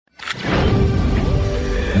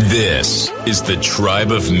This is the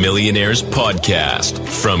Tribe of Millionaires podcast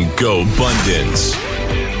from GoBundance.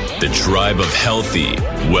 The tribe of healthy,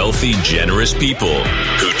 wealthy, generous people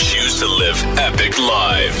who choose to live epic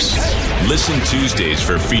lives. Listen Tuesdays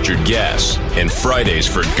for featured guests and Fridays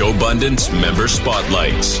for GoBundance member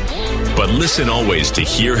spotlights. But listen always to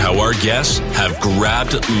hear how our guests have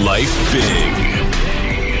grabbed life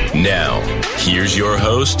big. Now, here's your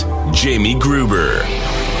host, Jamie Gruber.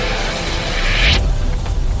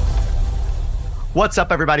 What's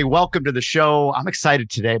up, everybody? Welcome to the show. I'm excited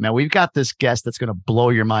today, man. We've got this guest that's going to blow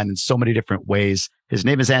your mind in so many different ways. His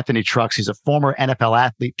name is Anthony Trucks. He's a former NFL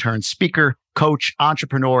athlete turned speaker, coach,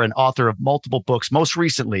 entrepreneur, and author of multiple books. Most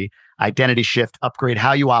recently, Identity Shift, Upgrade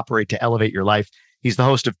How You Operate to Elevate Your Life. He's the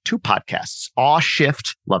host of two podcasts, Awe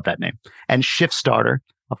Shift, love that name, and Shift Starter.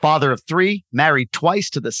 A father of three, married twice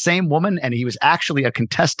to the same woman, and he was actually a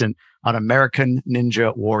contestant on American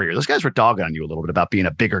Ninja Warrior. Those guys were dogging on you a little bit about being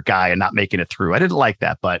a bigger guy and not making it through. I didn't like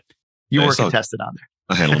that, but you were a contestant on there.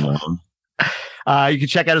 I handle my own. You can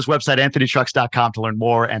check out his website, anthonytrucks.com, to learn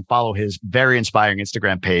more and follow his very inspiring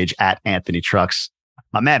Instagram page at Anthony Trucks.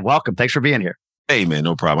 My man, welcome. Thanks for being here. Hey, man,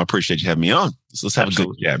 no problem. I appreciate you having me on. Let's have a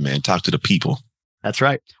good man. Talk to the people. That's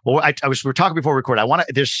right. Well, we were talking before we record.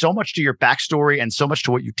 There's so much to your backstory and so much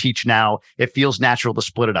to what you teach now. It feels natural to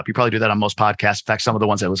split it up. You probably do that on most podcasts. In fact, some of the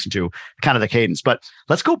ones I listen to, kind of the cadence. But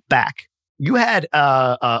let's go back. You had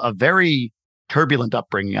a very turbulent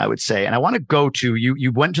upbringing, I would say. And I want to go to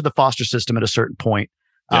you went to the foster system at a certain point.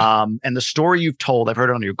 Yeah. And the story you've told, I've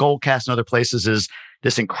heard it on your Goldcast and other places, is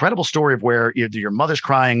this incredible story of where your mother's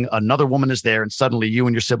crying, another woman is there, and suddenly you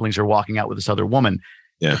and your siblings are walking out with this other woman.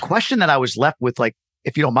 Yeah. The question that I was left with, like,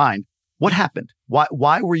 if you don't mind, what happened?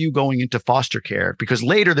 Why were you going into foster care? Because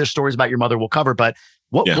later there's stories about your mother we'll cover, but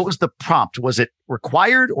what was the prompt? Was it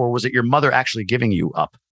required, or was it your mother actually giving you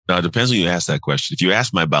up? No, it depends when you ask that question. If you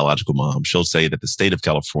ask my biological mom, she'll say that the state of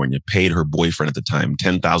California paid her boyfriend at the time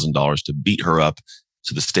 $10,000 to beat her up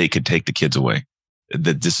so the state could take the kids away.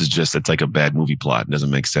 That this is just, it's like a bad movie plot. It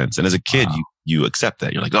doesn't make sense. And as a kid, you accept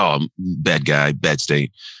that. You're like, oh, bad guy, bad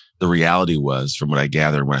state. The reality was, from what I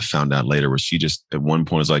gathered, when I found out later, was she just at one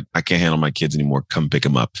point was like, I can't handle my kids anymore. Come pick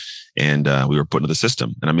them up. And we were put into the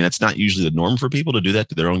system. And I mean, that's not usually the norm for people to do that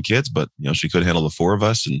to their own kids, but she could handle the four of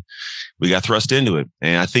us and we got thrust into it.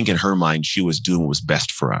 And I think in her mind, she was doing what was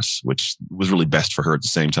best for us, which was really best for her at the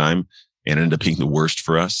same time, and ended up being the worst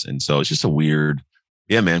for us. And so it's just a weird,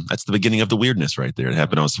 man, that's the beginning of the weirdness right there. It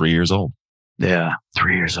happened when I was 3 years old. Yeah,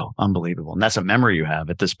 3 years old. Unbelievable. And that's a memory you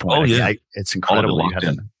have at this point. Oh, yeah. It's incredible.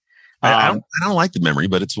 I don't like the memory,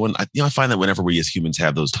 but it's one, I find that whenever we as humans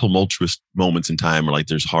have those tumultuous moments in time or like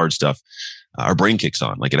there's hard stuff, our brain kicks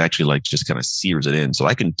on. Like it actually like just kind of sears it in. So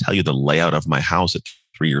I can tell you the layout of my house at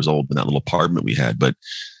 3 years old in that little apartment we had. But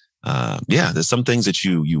there's some things that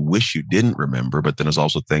you wish you didn't remember, but then there's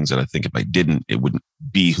also things that I think if I didn't, it wouldn't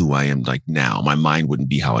be who I am like now. My mind wouldn't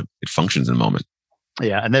be how it functions in a moment.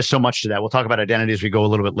 Yeah. And there's so much to that. We'll talk about identity as we go a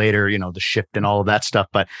little bit later, the shift and all of that stuff.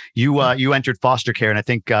 But you entered foster care. And I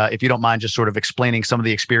think if you don't mind just sort of explaining some of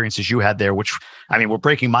the experiences you had there, which, I mean, were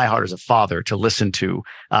breaking my heart as a father to listen to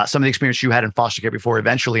some of the experience you had in foster care before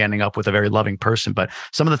eventually ending up with a very loving person. But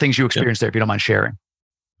some of the things you experienced there, if you don't mind sharing.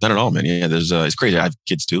 Not at all, man. Yeah, there's it's crazy. I have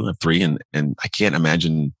kids too. I have three, and I can't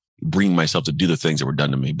imagine bringing myself to do the things that were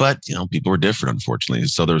done to me. But people were different, unfortunately.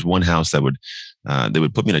 So there was one house that would they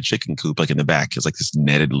would put me in a chicken coop, like in the back. It's like this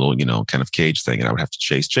netted little, kind of cage thing, and I would have to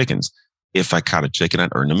chase chickens. If I caught a chicken, I'd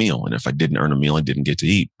earn a meal, and if I didn't earn a meal, I didn't get to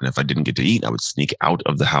eat. And if I didn't get to eat, I would sneak out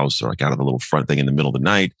of the house or like out of the little front thing in the middle of the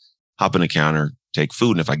night, hop in a counter, take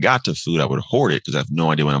food, and if I got to food, I would hoard it because I have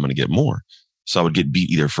no idea when I'm going to get more. So I would get beat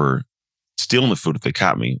either for stealing the food if they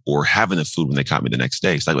caught me, or having the food when they caught me the next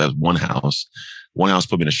day. So that was one house. One house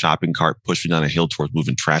put me in a shopping cart, pushed me down a hill towards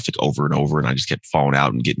moving traffic over and over, and I just kept falling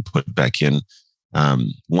out and getting put back in.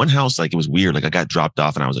 One house, like it was weird. Like I got dropped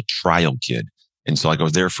off and I was a trial kid. And so like I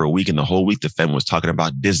was there for a week, and the whole week the femme was talking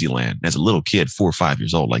about Disneyland. As a little kid, 4 or 5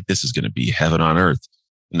 years old, like this is going to be heaven on earth.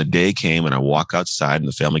 And the day came and I walk outside and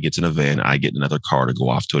the family gets in a van. I get in another car to go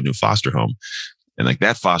off to a new foster home. And like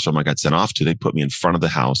that foster home I got sent off to, they put me in front of the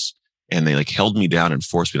house and they like held me down and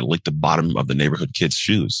forced me to lick the bottom of the neighborhood kids'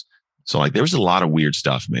 shoes. So like there was a lot of weird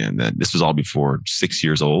stuff, man, that this was all before 6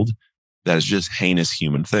 years old. That is just heinous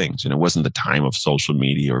human things. And it wasn't the time of social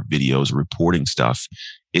media or videos or reporting stuff.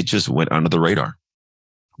 It just went under the radar.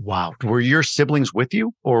 Wow. Were your siblings with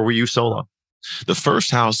you, or were you solo? The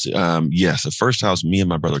first house, yes. The first house, me and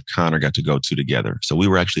my brother Connor got to go to together. So we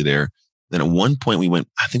were actually there. Then at one point we went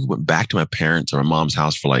back to my parents' or my mom's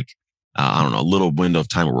house for like, a little window of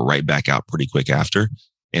time where we're right back out pretty quick after.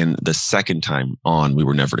 And the second time on, we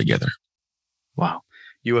were never together. Wow.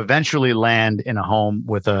 You eventually land in a home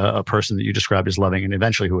with a person that you described as loving, and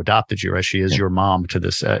eventually who adopted you, right? She is your mom to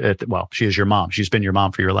this. She is your mom. She's been your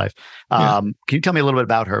mom for your life. Can you tell me a little bit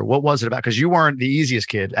about her? What was it about? Because you weren't the easiest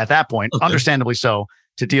kid at that point, understandably so,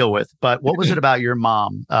 to deal with. But what was it about your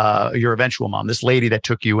mom, your eventual mom, this lady that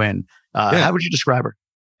took you in? How would you describe her?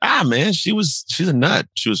 Man, she's a nut.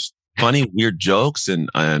 She was funny, weird jokes and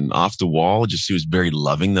off the wall. She was very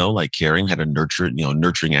loving though, like caring, had a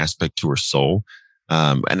nurturing aspect to her soul.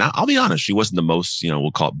 And I'll be honest, she wasn't the most,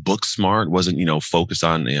 we'll call it book smart, wasn't, focused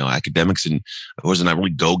on, academics, and wasn't a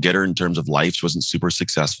really go-getter in terms of life. She wasn't super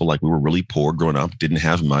successful. Like, we were really poor growing up, didn't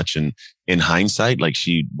have much. And in hindsight, like,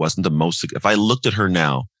 she wasn't the most, if I looked at her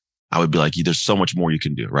now, I would be like, there's so much more you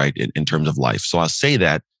can do, right? In terms of life. So I'll say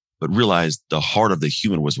that, but realize the heart of the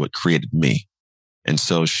human was what created me. And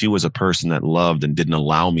so she was a person that loved and didn't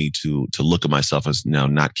allow me to look at myself as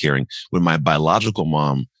not caring. When my biological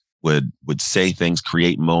mom would say things,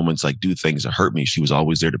 create moments, like do things that hurt me, she was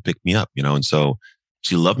always there to pick me up, and so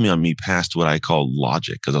she loved me on me past what I call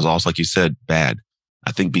logic, because I was also, like you said, bad.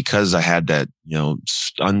 I think because I had that,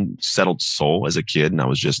 unsettled soul as a kid, and I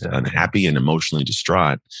was just unhappy and emotionally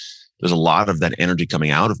distraught, there's a lot of that energy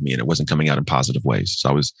coming out of me, and it wasn't coming out in positive ways. So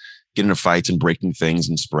I was getting into fights and breaking things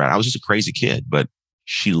and sporadic. I was just a crazy kid, but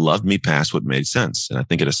she loved me past what made sense. And I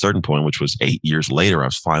think at a certain point, which was 8 years later, I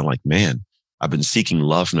was finally like, man, I've been seeking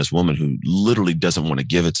love from this woman who literally doesn't want to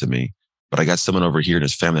give it to me, but I got someone over here in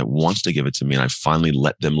his family that wants to give it to me. And I finally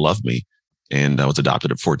let them love me. And I was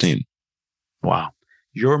adopted at 14. Wow.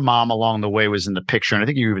 Your mom along the way was in the picture. And I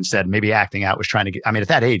think you even said maybe acting out was trying to get, at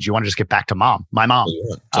that age, you want to just get back to mom, my mom.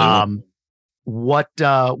 What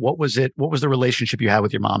was it? What was the relationship you had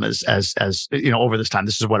with your mom as over this time?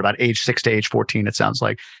 This is about age 6 to age 14, it sounds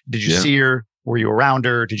like. Did you see her? Were you around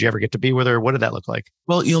her? Did you ever get to be with her? What did that look like?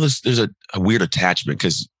 Well, there's a weird attachment,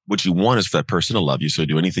 because what you want is for that person to love you. So you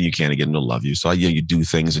do anything you can to get them to love you. So you do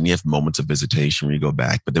things and you have moments of visitation where you go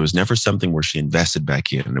back, but there was never something where she invested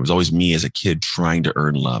back in. And it was always me as a kid trying to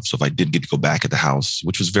earn love. So if I did get to go back at the house,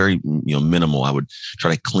 which was very, minimal, I would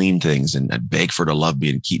try to clean things and I'd beg for her to love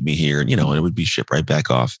me and keep me here. And, and it would be shipped right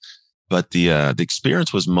back off. But the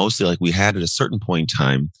experience was mostly like we had at a certain point in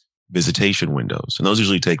time visitation windows. And those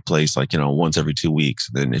usually take place once every 2 weeks.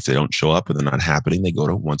 And then if they don't show up and they're not happening, they go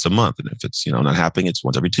to once a month. And if it's, not happening, it's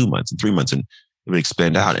once every 2 months and 3 months. And it would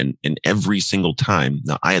expand out. And every single time,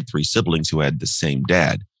 now I had 3 siblings who had the same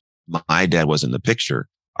dad. My dad wasn't in the picture.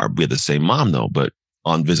 We had the same mom though, but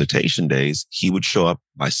on visitation days, he would show up.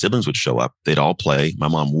 My siblings would show up. They'd all play. My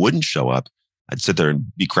mom wouldn't show up. I'd sit there and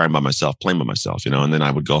be crying by myself, playing by myself, and then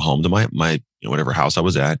I would go home to my whatever house I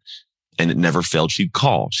was at. And it never failed. She'd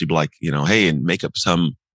call. She'd be like, hey, and make up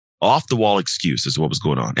some off the wall excuse as to what was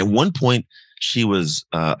going on. At one point, she was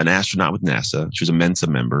an astronaut with NASA. She was a Mensa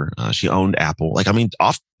member. She owned Apple.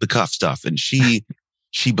 Off the cuff stuff. And she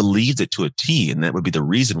believed it to a T. And that would be the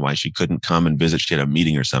reason why she couldn't come and visit. She had a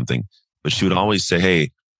meeting or something. But she would always say,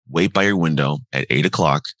 hey, wait by your window at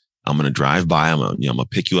 8:00. I'm going to drive by. I'm going to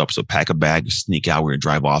pick you up. So pack a bag, sneak out. We're going to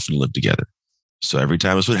drive off and live together. So every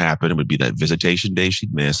time this would happen, it would be that visitation day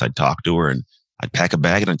she'd miss. I'd talk to her and I'd pack a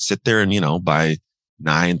bag and I'd sit there and, by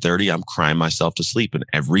 9:30, I'm crying myself to sleep. And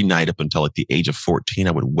every night up until the age of 14,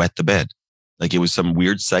 I would wet the bed. Like it was some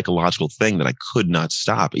weird psychological thing that I could not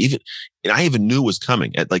stop. And I even knew was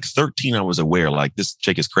coming. At 13, I was aware, like, this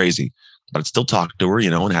chick is crazy. But I'd still talk to her,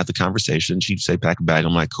 and have the conversation. She'd say, pack a bag.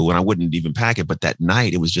 I'm like, cool. And I wouldn't even pack it. But that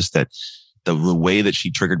night, it was just that the way that she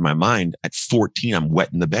triggered my mind. At 14, I'm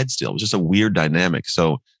wet in the bed still. It was just a weird dynamic.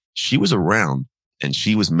 So she was around and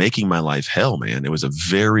she was making my life hell, man. It was a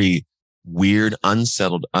very weird,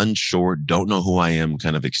 unsettled, unsure, don't know who I am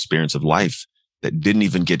kind of experience of life that didn't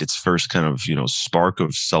even get its first kind of, spark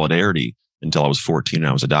of solidarity until I was 14 and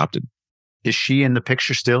I was adopted. Is she in the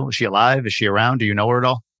picture still? Is she alive? Is she around? Do you know her at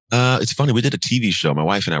all? It's funny. We did a TV show. My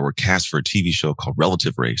wife and I were cast for a TV show called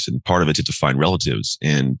Relative Race. And part of it is to find relatives.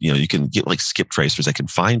 And, you can get like skip tracers that can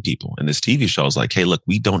find people. And this TV show is like, hey, look,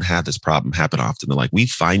 we don't have this problem happen often. They're like, we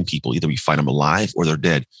find people. Either we find them alive or they're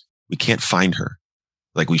dead. We can't find her.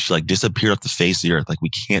 Like she disappeared off the face of the earth. Like we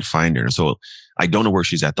can't find her. And so I don't know where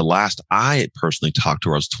she's at. The last I had personally talked to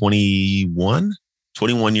her, I was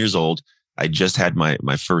 21 years old. I just had my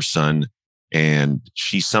first son and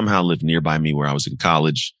she somehow lived nearby me where I was in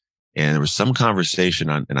college. And there was some conversation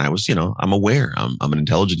and I was, I'm aware I'm an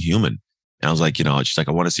intelligent human. And I was like, she's like,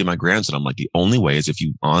 I want to see my grandson. I'm like, the only way is if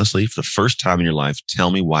you honestly, for the first time in your life,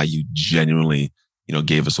 tell me why you genuinely,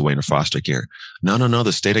 gave us away into foster care. No.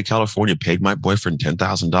 The state of California paid my boyfriend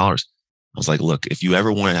 $10,000. I was like, look, if you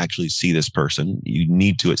ever want to actually see this person, you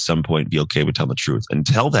need to at some point be okay with telling the truth.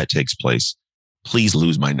 Until that takes place, please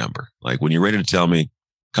lose my number. Like when you're ready to tell me,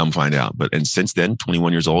 come find out. And since then,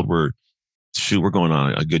 21 years old, we're going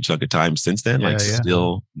on a good chunk of time since then.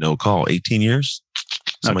 Still no call. 18 years.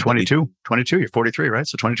 No, 22. 22. You're 43, right?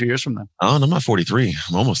 So 22 years from then. Oh, no, I'm not 43.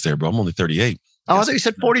 I'm almost there, bro. I'm only 38. Oh, I thought you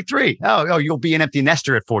said 43. Oh, you'll be an empty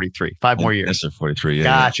nester at 43. 5 more years. Nester 43.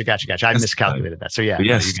 Yeah. Gotcha. I miscalculated that. So yeah. But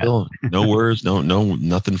yeah, still no words,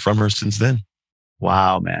 nothing from her since then.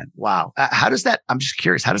 Wow, man. Wow. How does that? I'm just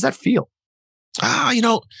curious. How does that feel?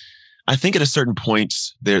 I think at a certain point,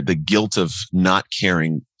 the guilt of not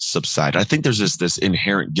caring subside. I think there's this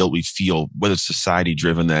inherent guilt we feel, whether it's society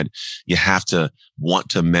driven, that you have to want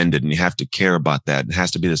to mend it and you have to care about that. It has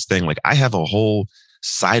to be this thing. Like I have a whole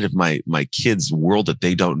side of my kids' world that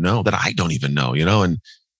they don't know, that I don't even know, and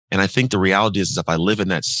I think the reality is if I live in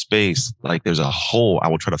that space, like there's a hole, I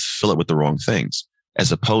will try to fill it with the wrong things,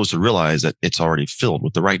 as opposed to realize that it's already filled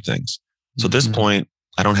with the right things. So at this point,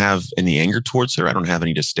 I don't have any anger towards her. I don't have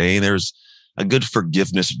any disdain. There's a good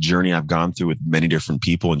forgiveness journey I've gone through with many different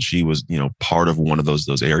people, and she was, part of one of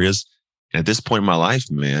those areas. And at this point in my life,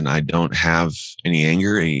 man, I don't have any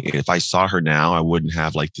anger. If I saw her now, I wouldn't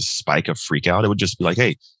have like this spike of freak out. It would just be like,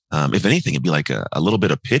 hey, if anything, it'd be like a little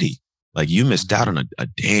bit of pity. Like you missed out on a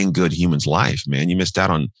dang good human's life, man. You missed out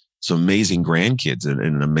on some amazing grandkids and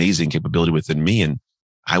an amazing capability within me. And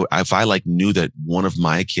if I like knew that one of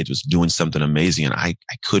my kids was doing something amazing and I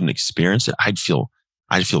couldn't experience it, I'd feel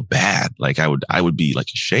bad. Like I would be like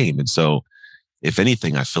ashamed. And so if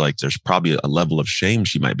anything, I feel like there's probably a level of shame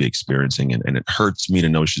she might be experiencing. And it hurts me to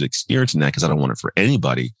know she's experiencing that because I don't want it for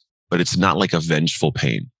anybody, but it's not like a vengeful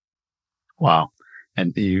pain. Wow.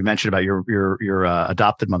 And you mentioned about your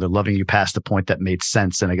adopted mother loving you past the point that made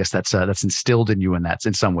sense. And I guess that's instilled in you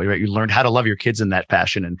in some way, right? You learned how to love your kids in that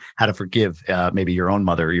fashion and how to forgive maybe your own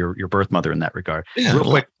mother, your birth mother in that regard. Yeah, real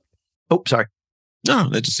quick. Oh, sorry. No,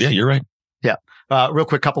 you're right. Yeah. Real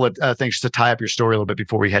quick, couple of things to tie up your story a little bit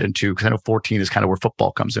before we head into, because I know 14 is kind of where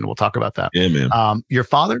football comes in. We'll talk about that. Yeah, man. Your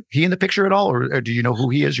father, he in the picture at all? Or do you know who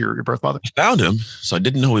he is, your birth father? I found him. So I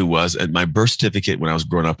didn't know who he was. And my birth certificate when I was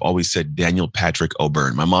growing up always said Daniel Patrick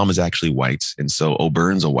O'Byrne. My mom is actually white. And so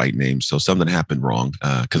O'Byrne's a white name. So something happened wrong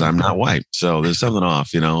because I'm not white. So there's something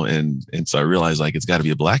off, and so I realized like it's got to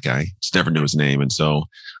be a black guy. Just never knew his name. And so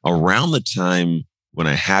around the time when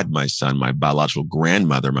I had my son, my biological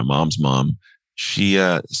grandmother, my mom's mom, she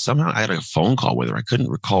somehow I had a phone call with her. I couldn't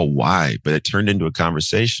recall why, but it turned into a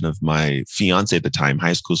conversation of my fiance at the time,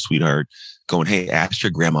 high school sweetheart, going, "Hey, ask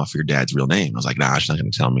your grandma for your dad's real name." I was like, "Nah, she's not going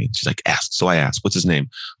to tell me." She's like, "Ask." So I asked, "What's his name?"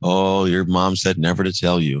 "Oh, your mom said never to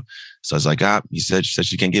tell you." So I was like, she said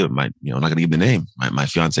she can't give it. I'm not going to give the name. My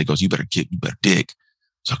fiance goes, you better dig.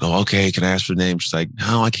 So I go, "Okay, can I ask for the name?" She's like,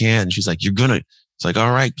 "No, I can't." And she's like, "You're going to." It's like,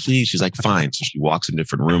 "All right, please." She's like, "Fine." So she walks in a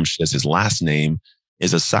different room. She says his last name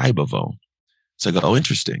is Osaibovo. So I go, "Oh,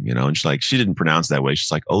 interesting." And she's like, she didn't pronounce that way.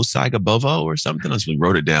 She's like, Osaibovo or something. So we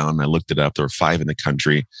wrote it down. I looked it up. There were 5 in the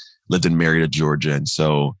country, lived in Marietta, Georgia. And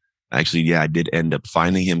so actually, I did end up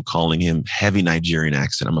finding him, calling him heavy Nigerian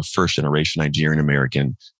accent. I'm a first generation Nigerian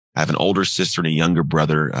American. I have an older sister and a younger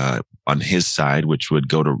brother on his side, which would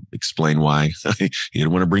go to explain why he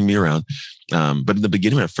didn't want to bring me around. But in the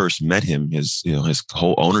beginning, when I first met him, his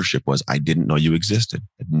whole ownership was, "I didn't know you existed."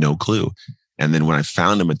 I had no clue. And then when I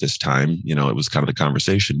found him at this time, it was kind of the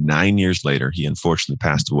conversation. 9 years later, he unfortunately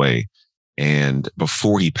passed away. And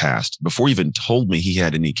before he even told me he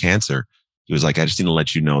had any cancer, he was like, "I just need to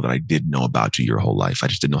let you know that I did know about you your whole life. I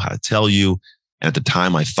just didn't know how to tell you. And at the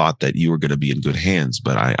time, I thought that you were going to be in good hands.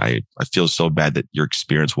 But I feel so bad that your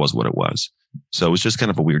experience was what it was." So it was just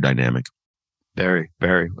kind of a weird dynamic. Very,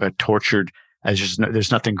 very tortured.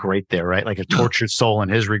 There's nothing great there, right? Like a tortured soul in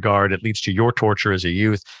his regard. It leads to your torture as a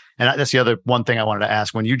youth. And that's the other one thing I wanted to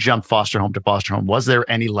ask. When you jumped foster home to foster home, was there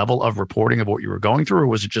any level of reporting of what you were going through, or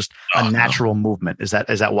was it just a natural movement? Is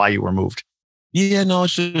that why you were moved? Yeah, no,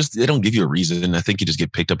 it's just, they don't give you a reason. I think you just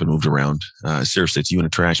get picked up and moved around. Seriously, it's you in a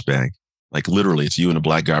trash bag. Like literally, it's you in a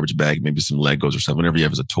black garbage bag, maybe some Legos or something, whatever you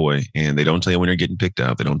have as a toy. And they don't tell you when you're getting picked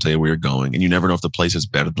up. They don't tell you where you're going. And you never know if the place is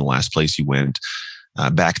better than the last place you went.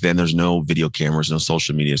 Back then, there's no video cameras, no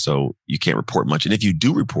social media, so you can't report much. And if you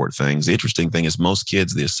do report things, the interesting thing is most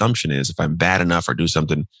kids, the assumption is if I'm bad enough or do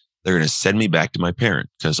something, they're going to send me back to my parent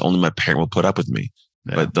because only my parent will put up with me.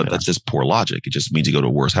 Yeah, but that's just poor logic. It just means you go to a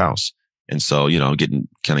worse house. And so, getting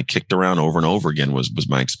kind of kicked around over and over again was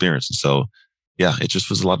my experience. And so, yeah, it just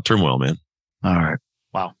was a lot of turmoil, man. All right.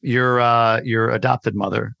 Wow. Your adopted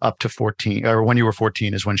mother up to 14, or when you were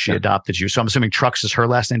 14 is when she adopted you. So I'm assuming Trucks is her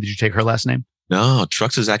last name. Did you take her last name? No,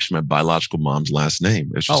 Trucks is actually my biological mom's last name.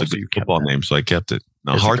 It's just a good football name, so I kept it.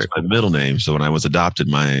 Now, Hart's my middle name. So when I was adopted,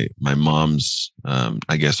 my mom's,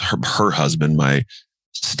 I guess her husband, my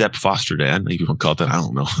step foster dad, maybe you want to call it that, I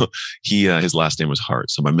don't know. His last name was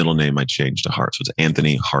Hart. So my middle name I changed to Hart. So it's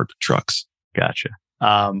Anthony Hart Trucks. Gotcha.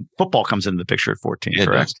 Football comes into the picture at 14, Yeah,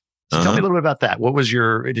 correct? So tell me a little bit about that. What was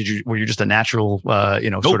were you just a natural,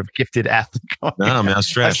 sort of gifted athlete? No, man, I was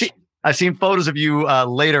trash. I've seen photos of you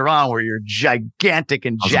later on where you're gigantic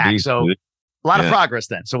and jacked. So a lot of progress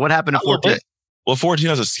then. So what happened at 14? Well, 14,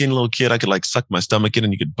 I was a skinny little kid. I could like suck my stomach in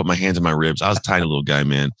and you could put my hands in my ribs. I was a tiny little guy,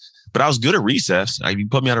 man. But I was good at recess. You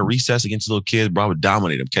put me out of recess against a little kid, bro, I would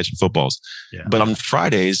dominate him catching footballs. Yeah. But on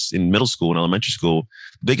Fridays in middle school and elementary school,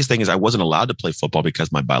 the biggest thing is I wasn't allowed to play football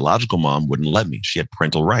because my biological mom wouldn't let me. She had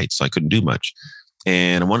parental rights, so I couldn't do much.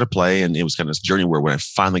 And I wanted to play, and it was kind of this journey where when I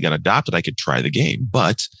finally got adopted, I could try the game.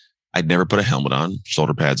 But I'd never put a helmet on,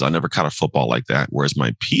 shoulder pads. I never caught a football like that. Whereas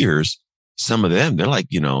my peers, some of them, they're like,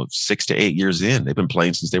 6 to 8 years in. They've been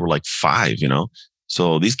playing since they were like 5,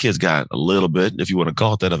 So these kids got a little bit, if you want to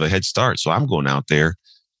call it that, of a head start. So I'm going out there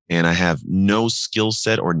and I have no skill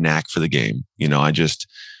set or knack for the game.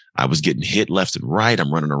 I was getting hit left and right.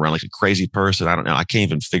 I'm running around like a crazy person. I don't know. I can't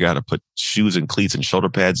even figure out how to put shoes and cleats and shoulder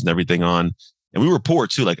pads and everything on. And we were poor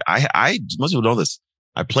too. Like most people know this.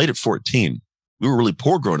 I played at 14. We were really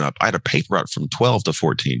poor growing up. I had a paper route from 12 to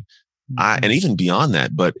 14. And even beyond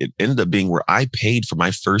that, but it ended up being where I paid for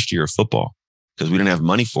my first year of football because we didn't have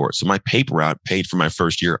money for it. So my paper route paid for my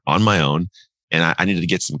first year on my own. And I needed to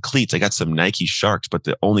get some cleats. I got some Nike Sharks, but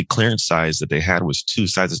the only clearance size that they had was 2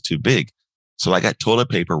 sizes too big. So I got toilet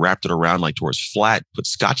paper, wrapped it around like towards flat, put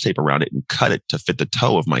Scotch tape around it and cut it to fit the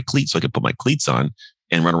toe of my cleats so I could put my cleats on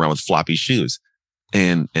and run around with floppy shoes.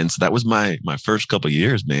 And so that was my first couple of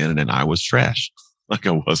years, man. And then I was trash. Like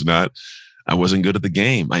I wasn't good at the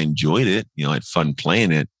game. I enjoyed it. I had fun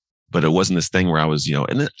playing it, but it wasn't this thing where I was,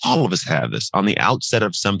 and then all of us have this on the outset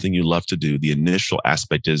of something you love to do. The initial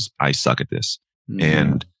aspect is I suck at this. Mm-hmm.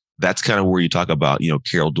 And that's kind of where you talk about,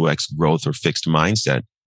 Carol Dweck's growth or fixed mindset.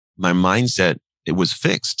 My mindset, it was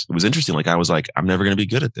fixed. It was interesting. Like I was like, I'm never going to be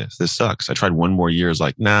good at this. This sucks. I tried one more year. I was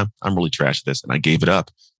like, nah, I'm really trash at this. And I gave it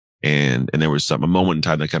up. And there was a moment in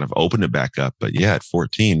time that kind of opened it back up. But yeah, at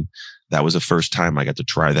 14, that was the first time I got to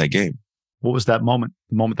try that game. What was that moment?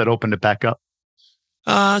 The moment that opened it back up?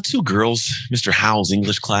 2 girls, Mr. Howell's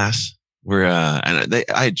English class, where I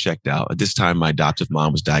had checked out. At this time, my adoptive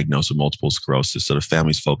mom was diagnosed with multiple sclerosis, so the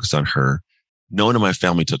family's focused on her. No one in my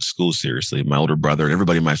family took school seriously. My older brother and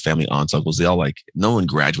everybody in my family, aunts, uncles, they all no one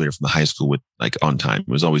graduated from the high school with on time. It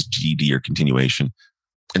was always GED or continuation.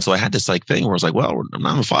 And so I had this thing where I was like, well, I'm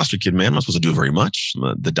not a foster kid, man. I'm not supposed to do very much.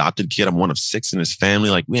 I'm the adopted kid. I'm one of 6 in his family.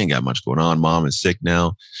 Like we ain't got much going on. Mom is sick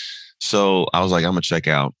now. So I was like, I'm going to check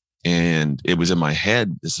out. And it was in my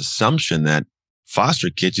head, this assumption that foster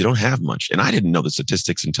kids, you don't have much. And I didn't know the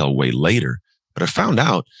statistics until way later. But I found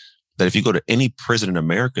out that if you go to any prison in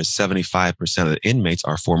America, 75% of the inmates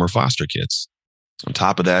are former foster kids. On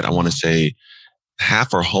top of that, I want to say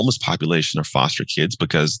half our homeless population are foster kids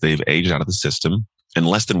because they've aged out of the system. And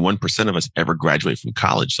less than 1% of us ever graduate from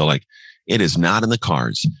college. So it is not in the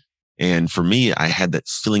cards. And for me, I had that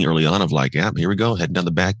feeling early on of like, yeah, here we go, heading down the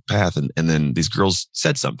back path. And then these girls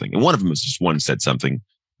said something. And one of them was just one said something.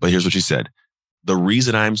 But here's what she said. The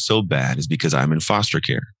reason I'm so bad is because I'm in foster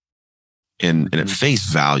care. And at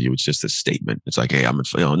face value, it's just a statement. It's like, hey, I'm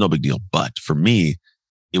no big deal. But for me,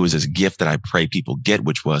 it was this gift that I pray people get,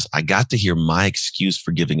 which was I got to hear my excuse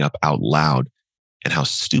for giving up out loud and how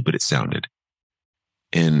stupid it sounded.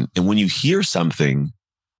 And when you hear something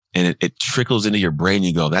and it trickles into your brain,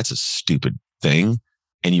 you go, that's a stupid thing.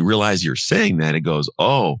 And you realize you're saying that, it goes,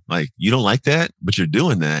 oh, you don't like that, but you're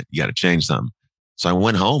doing that. You got to change something. So I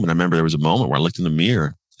went home and I remember there was a moment where I looked in the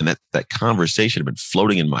mirror and that conversation had been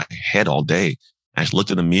floating in my head all day. I just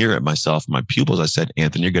looked in the mirror at myself, my pupils. I said,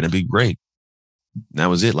 Anthony, you're going to be great. And that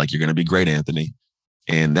was it. You're going to be great, Anthony.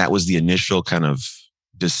 And that was the initial kind of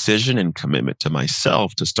decision and commitment to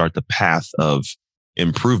myself to start the path of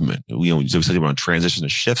improvement. We said on transition to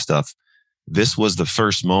shift stuff. This was the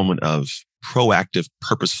first moment of proactive,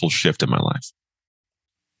 purposeful shift in my life.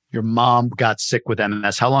 Your mom got sick with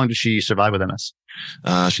MS. How long did she survive with MS?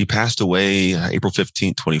 She passed away April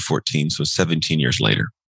 15th, 2014. So 17 years later.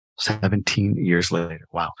 17 years later.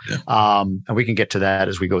 Wow. Yeah. And we can get to that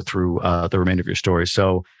as we go through the remainder of your story.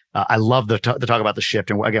 So I love the talk about the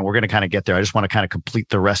shift. And again, we're going to kind of get there. I just want to kind of complete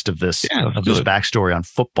the rest of this, this backstory on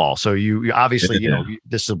football. So you obviously,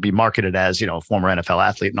 this will be marketed as, a former NFL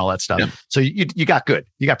athlete and all that stuff. Yeah. So you got good.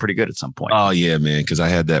 You got pretty good at some point. Oh yeah, man. Cause I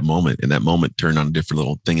had that moment and that moment turned on a different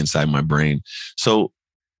little thing inside my brain. So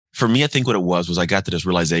for me, I think what it was I got to this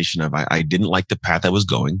realization of I didn't like the path I was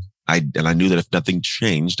going. I knew that if nothing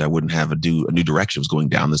changed, I wouldn't have a new direction. It was going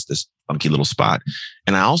down this funky little spot.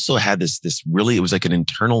 And I also had this really, it was like an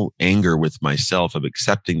internal anger with myself of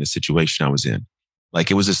accepting the situation I was in. Like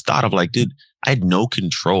it was this thought of like, dude, I had no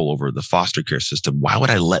control over the foster care system. Why would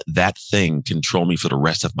I let that thing control me for the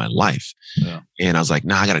rest of my life? Yeah. And I was like,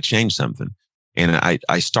 I got to change something. And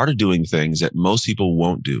I started doing things that most people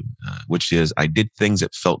won't do, which is I did things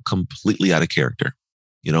that felt completely out of character.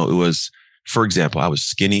 It was, for example, I was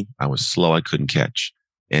skinny, I was slow, I couldn't catch.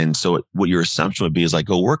 And so what your assumption would be is like,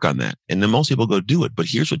 go work on that. And then most people go do it. But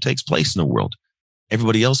here's what takes place in the world.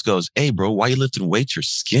 Everybody else goes, hey, bro, why are you lifting weights? You're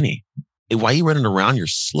skinny. Hey, why are you running around? You're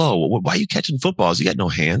slow. Why are you catching footballs? You got no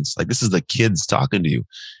hands. Like this is the kids talking to you.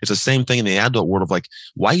 It's the same thing in the adult world of like,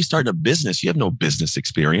 why are you starting a business? You have no business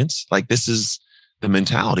experience. Like this is the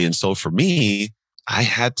mentality. And so for me, I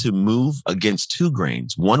had to move against two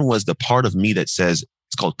grains. One was the part of me that says,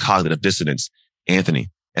 it's called cognitive dissonance. Anthony,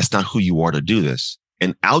 that's not who you are to do this.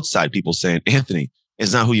 And outside people saying, Anthony,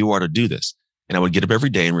 it's not who you are to do this. And I would get up every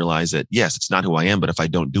day and realize that, yes, it's not who I am, but if I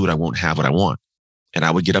don't do it, I won't have what I want. And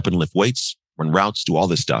I would get up and lift weights, run routes, do all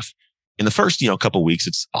this stuff. In the first, couple of weeks,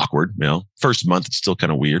 it's awkward. First month, it's still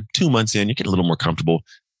kind of weird. 2 months in, you get a little more comfortable.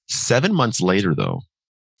 7 months later, though,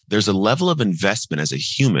 there's a level of investment as a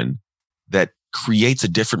human that creates a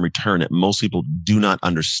different return that most people do not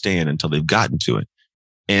understand until they've gotten to it.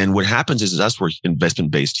 And what happens is us, we're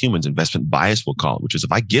investment-based humans, investment bias, we'll call it, which is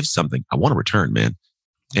if I give something, I want a return, man.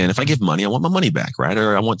 And if I give money, I want my money back, right?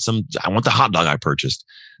 Or I want the hot dog I purchased.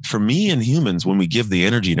 For me and humans, when we give the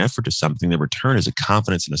energy and effort to something, the return is a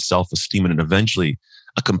confidence and a self-esteem and eventually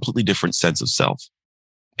a completely different sense of self.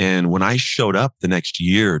 And when I showed up the next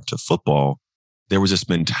year to football, there was this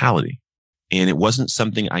mentality. And it wasn't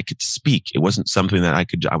something I could speak. It wasn't something that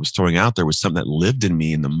I was throwing out there. It was something that lived in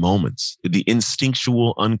me in the moments, the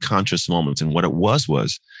instinctual, unconscious moments. And what it was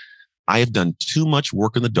I have done too much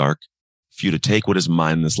work in the dark for you to take what is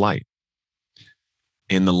mine in this light.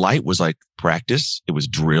 And the light was like practice. It was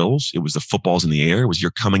drills. It was the footballs in the air. It was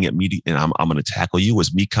you're coming at me and I'm going to tackle you. It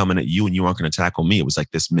was me coming at you and you aren't going to tackle me. It was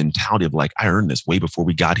like this mentality of like, I earned this way before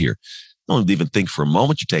we got here. Don't even think for a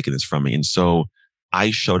moment you're taking this from me. And so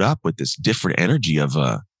I showed up with this different energy of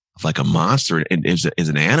like a monster and is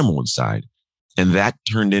an animal inside. And that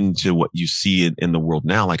turned into what you see in the world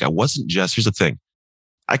now. Like I wasn't just, here's the thing.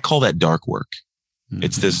 I call that dark work. Mm-hmm.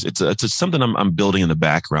 It's something I'm building in the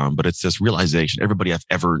background, but it's this realization. Everybody I've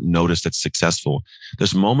ever noticed that's successful,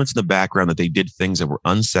 there's moments in the background that they did things that were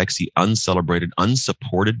unsexy, uncelebrated,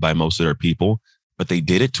 unsupported by most of their people, but they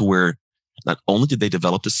did it to where not only did they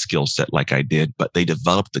develop the skill set like I did, but they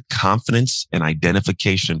developed the confidence and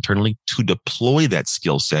identification internally to deploy that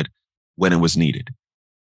skill set when it was needed.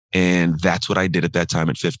 And that's what I did at that time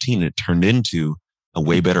at 15. And it turned into a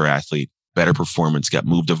way better athlete, better performance, got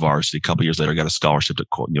moved to varsity. A couple of years later, got a scholarship to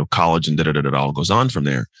college and it all goes on from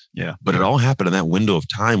there. Yeah. But it all happened in that window of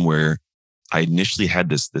time where I initially had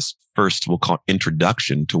this first, we'll call it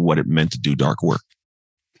introduction to what it meant to do dark work.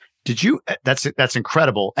 Did you? That's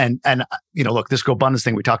incredible. And look, this GoBundance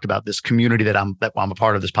thing we talked about, this community that I'm a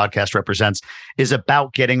part of, this podcast represents, is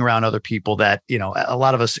about getting around other people that, a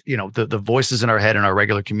lot of us, the voices in our head in our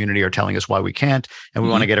regular community are telling us why we can't. And we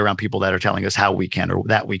want to get around people that are telling us how we can or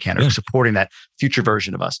that we can, or supporting that future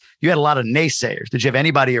version of us. You had a lot of naysayers. Did you have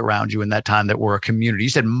anybody around you in that time that were a community?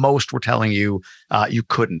 You said most were telling you you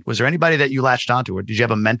couldn't. Was there anybody that you latched onto, or did you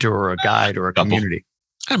have a mentor or a guide or a community?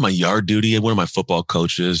 I had my yard duty and one of my football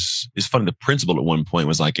coaches. It's funny. The principal at one point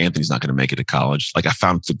was like, Anthony's not going to make it to college. Like I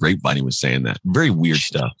found the grapevine, he was saying that. Very weird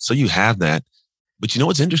stuff. So you have that. But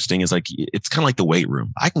what's interesting is like, it's kind of like the weight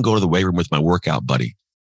room. I can go to the weight room with my workout buddy,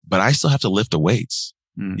 but I still have to lift the weights.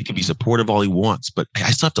 Mm-hmm. He can be supportive all he wants, but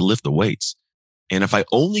I still have to lift the weights. And if I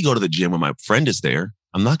only go to the gym when my friend is there,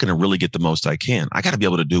 I'm not going to really get the most I can. I got to be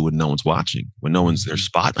able to do when no one's watching, when no one's there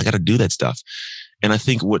spotting. I got to do that stuff. And I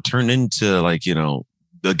think what turned into like,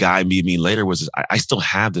 the guy me later was I still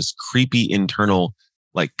have this creepy internal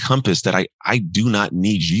like compass that I do not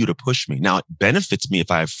need you to push me. Now it benefits me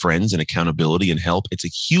if I have friends and accountability and help. It's a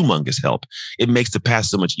humongous help. It makes the path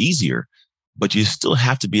so much easier, but you still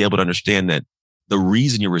have to be able to understand that the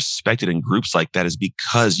reason you're respected in groups like that is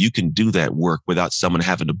because you can do that work without someone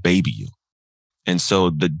having to baby you. And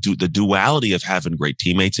so the duality of having great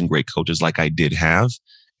teammates and great coaches like I did have,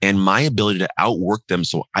 and my ability to outwork them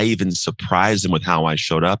so I even surprised them with how I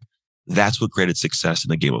showed up, that's what created success in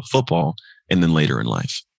the game of football and then later in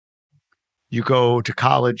life. You go to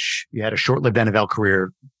college, you had a short-lived NFL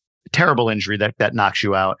career, terrible injury that knocks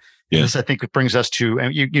you out. Yeah. This, I think, it brings us to,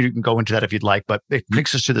 and you can go into that if you'd like, but it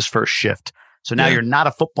brings us to this first shift. So now you're not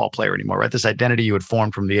a football player anymore, right? This identity you had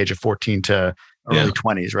formed from the age of 14 to early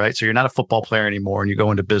 20s, right? So you're not a football player anymore and you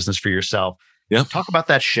go into business for yourself. Yep. Talk about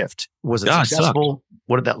that shift. Was it successful?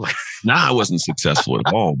 What did that look like? Nah, I wasn't successful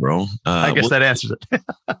at all, bro. I guess that answers it.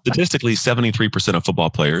 Statistically, 73% of football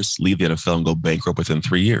players leave the NFL and go bankrupt within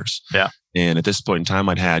 3 years. Yeah. And at this point in time,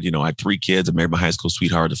 I had 3 kids. I married my high school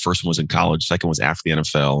sweetheart. The first one was in college. Second was after the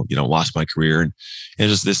NFL, lost my career. And it's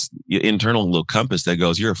just this internal little compass that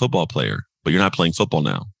goes, you're a football player, but you're not playing football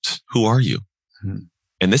now. Who are you?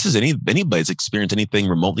 And this is anybody's experienced anything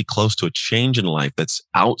remotely close to a change in life that's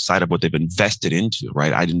outside of what they've invested into,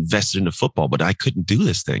 right? I'd invested into football, but I couldn't do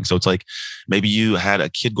this thing. So it's like, maybe you had a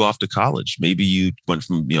kid go off to college. Maybe you went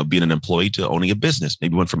from, being an employee to owning a business.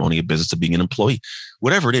 Maybe you went from owning a business to being an employee.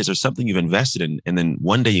 Whatever it is, there's something you've invested in. And then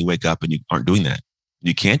one day you wake up and you aren't doing that.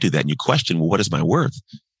 You can't do that. And you question, well, what is my worth?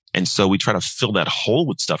 And so we try to fill that hole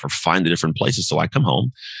with stuff or find the different places. So I come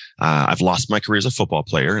home. I've lost my career as a football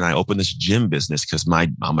player and I open this gym business because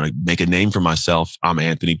I'm going to make a name for myself. I'm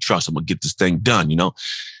Anthony Truss. I'm going to get this thing done,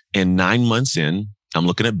 And 9 months in, I'm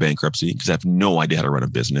looking at bankruptcy because I have no idea how to run a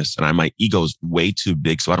business. And my ego is way too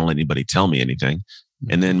big. So I don't let anybody tell me anything.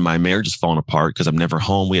 And then my marriage is falling apart because I'm never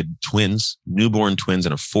home. We had twins, newborn twins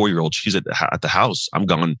and a 4-year-old. She's at the house. I'm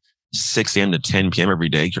gone 6 a.m. to 10 p.m. every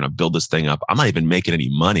day trying to build this thing up. I'm not even making any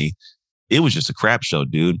money. It was just a crap show,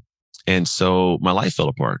 dude. And so my life fell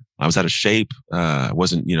apart. I was out of shape. I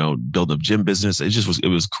wasn't, building a gym business. It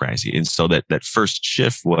was crazy. And so that first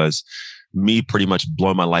shift was me pretty much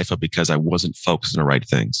blowing my life up because I wasn't focused on the right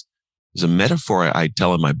things. There's a metaphor I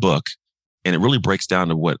tell in my book, and it really breaks down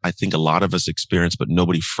to what I think a lot of us experience, but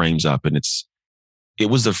nobody frames up. And it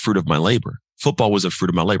was the fruit of my labor. Football was a fruit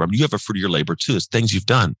of my labor. I mean, you have a fruit of your labor too. It's things you've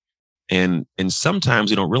done. And sometimes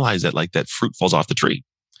you don't realize that that fruit falls off the tree.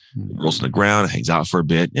 It rolls on the ground, it hangs out for a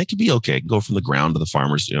bit. It can be okay. It can go from the ground to the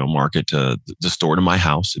farmer's market to the store to my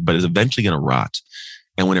house, but it's eventually going to rot.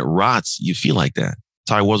 And when it rots, you feel like that. That's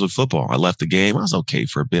how I was with football. I left the game. I was okay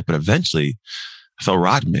for a bit, but eventually I felt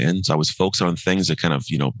rotten, man. So I was focused on things that kind of,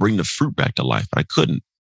 bring the fruit back to life, but I couldn't.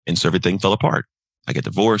 And so everything fell apart. I get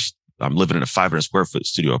divorced. I'm living in a 500 square foot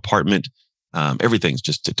studio apartment. Everything's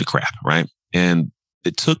just to crap, right? And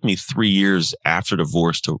it took me 3 years after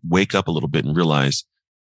divorce to wake up a little bit and realize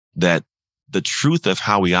that the truth of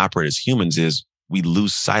how we operate as humans is we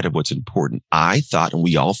lose sight of what's important. I thought, and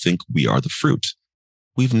we all think we are the fruit.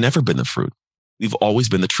 We've never been the fruit. We've always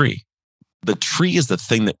been the tree. The tree is the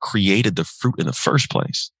thing that created the fruit in the first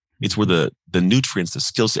place. It's where the nutrients, the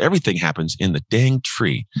skills, everything happens in the dang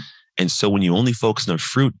tree. And so when you only focus on the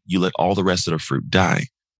fruit, you let all the rest of the fruit die.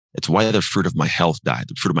 It's why the fruit of my health died.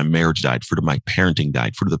 The fruit of my marriage died. Fruit of my parenting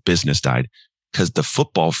died. Fruit of the business died because the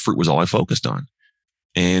football fruit was all I focused on.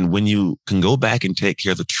 And when you can go back and take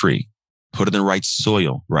care of the tree, put it in the right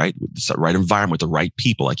soil, right? With the right environment, with the right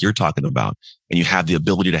people like you're talking about, and you have the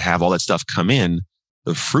ability to have all that stuff come in,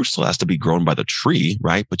 the fruit still has to be grown by the tree,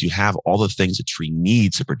 right? But you have all the things the tree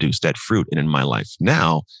needs to produce that fruit. And in my life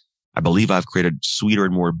now, I believe I've created sweeter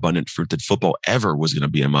and more abundant fruit than football ever was going to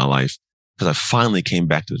be in my life because I finally came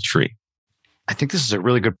back to the tree. I think this is a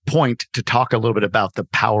really good point to talk a little bit about the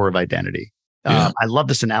power of identity. Yeah. I love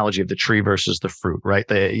this analogy of the tree versus the fruit, right?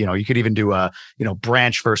 You could even do a,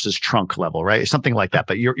 branch versus trunk level, right? Something like that.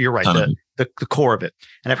 But you're right. The core of it.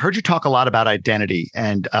 And I've heard you talk a lot about identity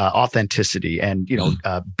and authenticity and,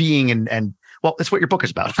 being and well, that's what your book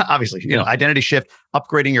is about. Obviously, identity shift,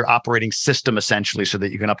 upgrading your operating system essentially so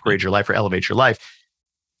that you can upgrade your life or elevate your life.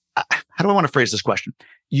 How do I want to phrase this question?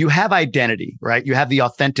 You have identity, right? You have the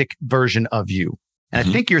authentic version of you. And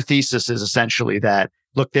I think your thesis is essentially that,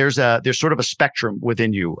 look, there's sort of a spectrum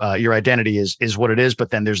within you. Your identity is what it is,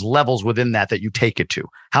 but then there's levels within that you take it to.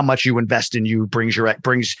 How much you invest in you brings you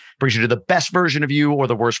to the best version of you or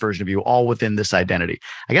the worst version of you, all within this identity.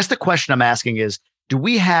 I guess the question I'm asking is, do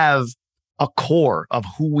we have a core of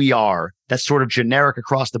who we are that's sort of generic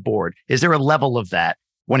across the board? Is there a level of that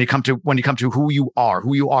when you come to who you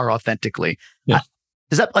are authentically? Yeah.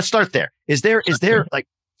 Let's start there. Is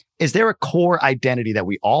there a core identity that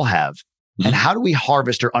we all have? And how do we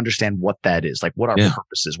harvest or understand what that is? Like what our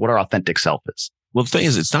purpose is, what our authentic self is? Well, the thing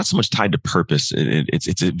is, it's not so much tied to purpose.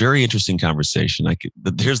 It's a very interesting conversation.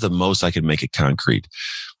 Here's the most I can make it concrete.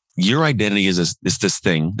 Your identity is this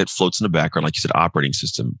thing that floats in the background, like you said, operating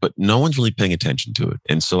system, but no one's really paying attention to it.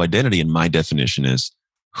 And so identity, in my definition, is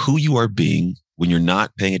who you are being when you're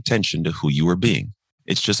not paying attention to who you are being.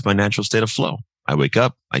 It's just my natural state of flow. I wake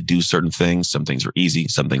up, I do certain things. Some things are easy.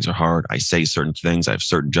 Some things are hard. I say certain things. I have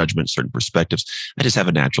certain judgments, certain perspectives. I just have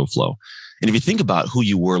a natural flow. And if you think about who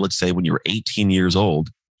you were, let's say when you were 18 years old,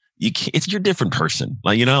 you're a different person.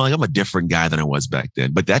 Like I'm a different guy than I was back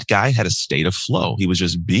then. But that guy had a state of flow. He was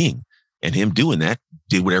just being, and him doing that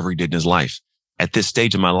did whatever he did in his life. At this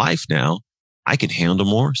stage of my life now, I can handle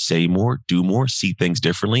more, say more, do more, see things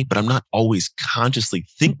differently, but I'm not always consciously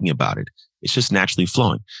thinking about it. It's just naturally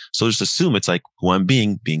flowing. So just assume it's like who I'm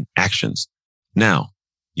being actions. Now,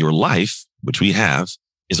 your life, which we have,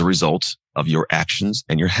 is a result of your actions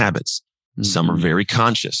and your habits. Mm-hmm. Some are very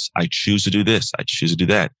conscious. I choose to do this. I choose to do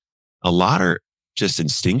that. A lot are just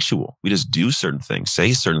instinctual. We just do certain things,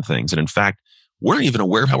 say certain things. And in fact, we're not even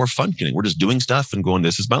aware of how we're functioning. We're just doing stuff and going,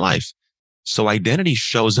 this is my life. So identity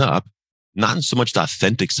shows up, not in so much the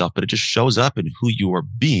authentic self, but it just shows up in who you are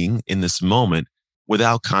being in this moment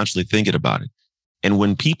without consciously thinking about it. And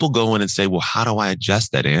when people go in and say, well, how do I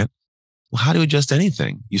adjust that, Ant? Well, how do you adjust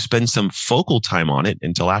anything? You spend some focal time on it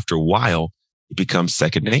until after a while, it becomes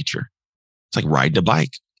second nature. It's like riding a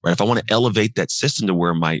bike, right? If I want to elevate that system to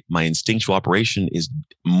where my instinctual operation is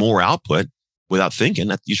more output without thinking,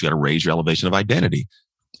 that you got to raise your elevation of identity.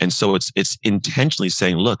 And so it's intentionally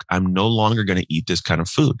saying, look, I'm no longer going to eat this kind of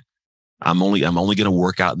food. I'm only going to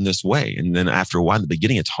work out in this way. And then after a while, in the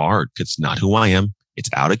beginning, it's hard because it's not who I am. It's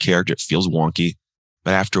out of character. It feels wonky.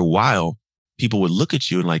 But after a while, people would look at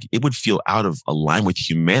you and like, it would feel out of line with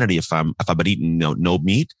humanity if I've been eating no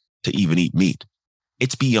meat to even eat meat.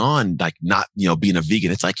 It's beyond like not, being a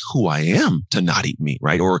vegan. It's like who I am to not eat meat,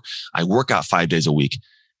 right? Or I work out 5 days a week.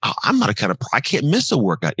 I'm not I can't miss a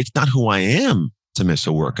workout. It's not who I am to miss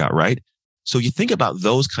a workout, right? So you think about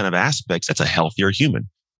those kind of aspects, that's a healthier human.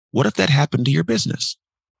 What if that happened to your business?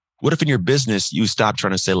 What if in your business, you stopped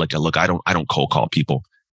trying to say like, look, I don't cold call people.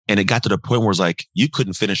 And it got to the point where it's like, you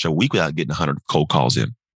couldn't finish a week without getting 100 cold calls in.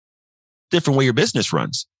 Different way your business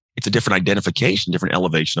runs. It's a different identification, different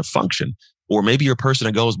elevation of function. Or maybe you're a person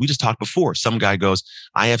that goes, we just talked before. Some guy goes,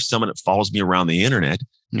 I have someone that follows me around the internet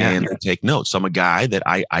and they take notes. So I'm a guy that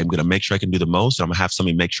I'm going to make sure I can do the most. And I'm going to have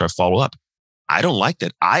somebody make sure I follow up. I don't like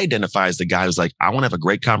that. I identify as the guy who's like, I want to have a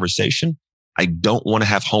great conversation. I don't want to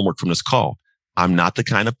have homework from this call. I'm not the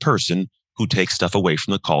kind of person who takes stuff away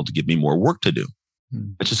from the call to give me more work to do.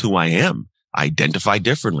 That's just who I am. I identify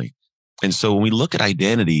differently. And so when we look at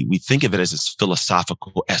identity, we think of it as this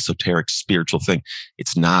philosophical, esoteric, spiritual thing.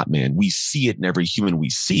 It's not, man. We see it in every human we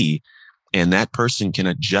see. And that person can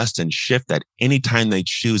adjust and shift at any time they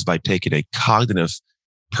choose by taking a cognitive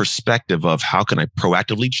perspective of how can I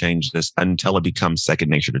proactively change this until it becomes second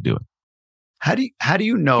nature to do it. How do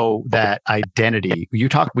you know that identity?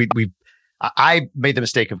 I made the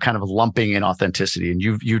mistake of kind of lumping in authenticity, and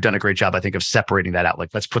you've done a great job, I think, of separating that out. Like,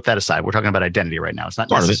 let's put that aside. We're talking about identity right now. It's not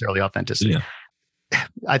necessarily authenticity. Yeah.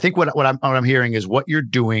 I think what I'm hearing is what you're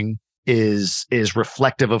doing is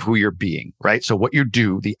reflective of who you're being, right? So what you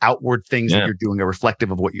do, the outward things that you're doing are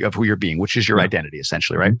reflective of who you're being, which is your identity,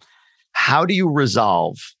 essentially, right? How do you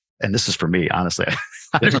resolve? And this is for me, honestly.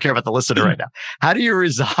 I don't care about the listener right now. How do you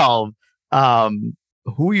resolve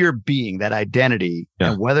who you're being, that identity,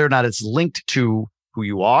 and whether or not it's linked to who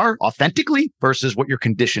you are authentically versus what you're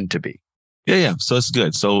conditioned to be? Yeah. So it's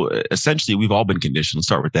good. So essentially, we've all been conditioned. Let's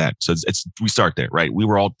start with that. So we start there, right? We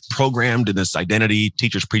were all programmed in this identity.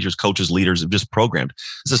 Teachers, preachers, coaches, leaders have just programmed.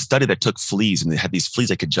 It's a study that took fleas, and they had these fleas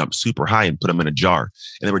that could jump super high and put them in a jar,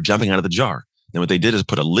 and they were jumping out of the jar. And what they did is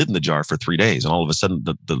put a lid in the jar for 3 days, and all of a sudden,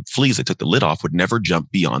 the fleas that took the lid off would never jump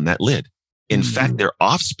beyond that lid. In fact, their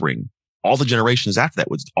offspring, all the generations after that,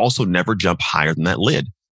 would also never jump higher than that lid.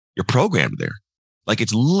 You're programmed there. Like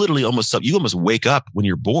it's literally you almost wake up when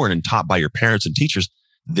you're born and taught by your parents and teachers,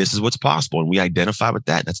 this is what's possible. And we identify with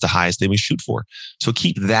that. That's the highest thing we shoot for. So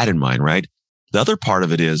keep that in mind, right? The other part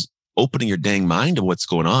of it is opening your dang mind to what's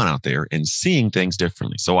going on out there and seeing things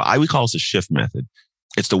differently. So we call this a shift method.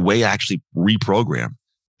 It's the way I actually reprogram.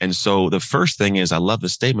 And so the first thing is, I love the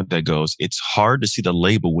statement that goes, it's hard to see the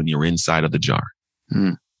label when you're inside of the jar.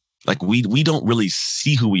 Like we don't really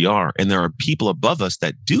see who we are. And there are people above us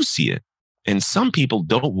that do see it. And some people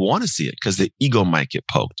don't want to see it because the ego might get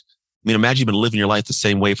poked. I mean, imagine you've been living your life the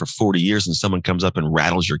same way for 40 years and someone comes up and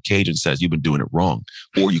rattles your cage and says, you've been doing it wrong,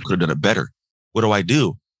 or you could have done it better. What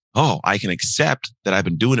do? Oh, I can accept that I've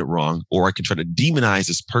been doing it wrong, or I can try to demonize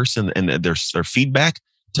this person and their feedback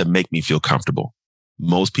to make me feel comfortable.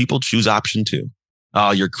 Most people choose option 2.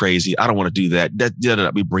 Oh, you're crazy. I don't want to do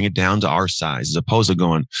that. We bring it down to our size as opposed to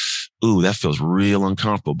going, ooh, that feels real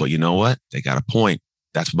uncomfortable. But you know what? They got a point.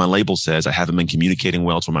 That's what my label says. I haven't been communicating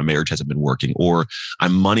well, so my marriage hasn't been working, or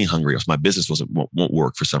I'm money hungry, or my business won't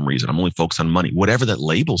work for some reason. I'm only focused on money. Whatever that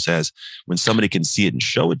label says, when somebody can see it and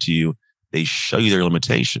show it to you, they show you their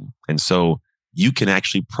limitation. And so you can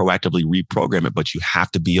actually proactively reprogram it, but you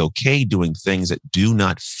have to be okay doing things that do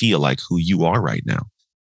not feel like who you are right now.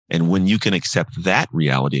 And when you can accept that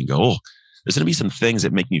reality and go, oh, there's going to be some things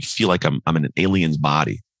that make me feel like I'm in an alien's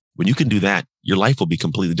body. When you can do that, your life will be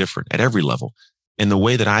completely different at every level. And the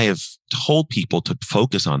way that I have told people to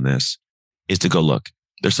focus on this is to go, look,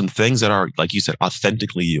 there's some things that are, like you said,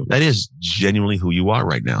 authentically you. That is genuinely who you are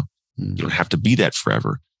right now. You don't have to be that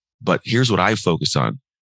forever. But here's what I focus on.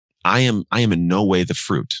 I am in no way the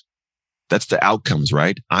fruit. That's the outcomes,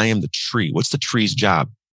 right? I am the tree. What's the tree's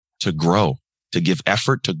job? To grow, to give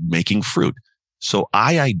effort to making fruit. So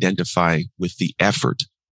I identify with the effort,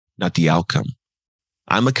 not the outcome.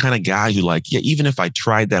 I'm the kind of guy who even if I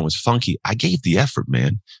tried that was funky, I gave the effort,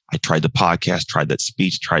 man. I tried the podcast, tried that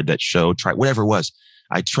speech, tried that show, tried whatever it was.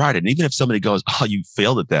 I tried it. And even if somebody goes, oh, you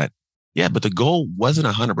failed at that. Yeah, but the goal wasn't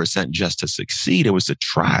 100% just to succeed. It was to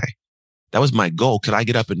try. That was my goal. Could I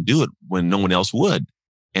get up and do it when no one else would?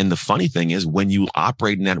 And the funny thing is when you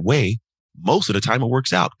operate in that way, most of the time it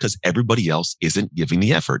works out because everybody else isn't giving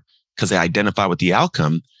the effort because they identify with the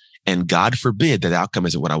outcome. And God forbid that outcome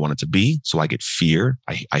isn't what I want it to be. So I get fear.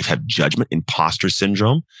 I have judgment, imposter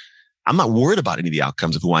syndrome. I'm not worried about any of the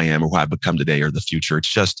outcomes of who I am or who I've become today or the future.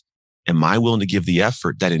 It's just, am I willing to give the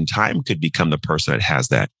effort that in time could become the person that has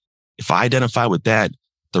that? If I identify with that,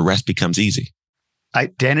 the rest becomes easy.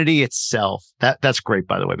 Identity itself. That's great,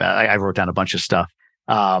 by the way, Matt. I wrote down a bunch of stuff.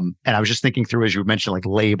 And I was just thinking through, as you mentioned, like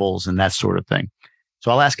labels and that sort of thing. So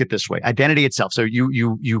I'll ask it this way: identity itself. So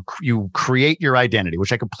you create your identity,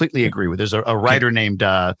 which I completely agree with. There's a writer named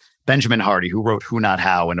Benjamin Hardy who wrote Who Not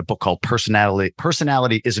How in a book called Personality.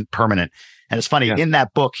 Personality Isn't Permanent. And it's funny, in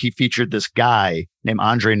that book, he featured this guy named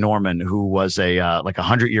Andre Norman, who was a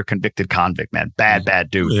 100-year convicted convict, man, bad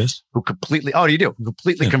dude, who completely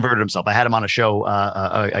converted himself. I had him on a show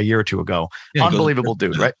a year or two ago. Unbelievable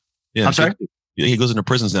dude, right? Yeah, I'm sorry. He goes into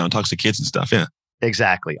prisons now and talks to kids and stuff. Yeah,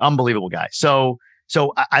 exactly. Unbelievable guy. So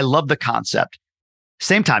I love the concept.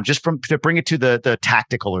 Same time, just to bring it to the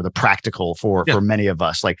tactical or the practical for many of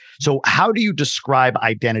us. Like, so how do you describe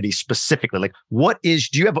identity specifically? Like, do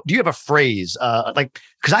you have a phrase?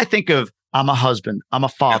 Because I think of, I'm a husband, I'm a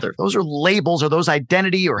father. Those are labels. Are those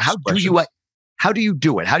identity? Or how do you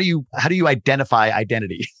do it? How do you identify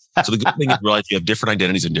identity? So the good thing is, realize you have different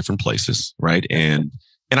identities in different places, right? And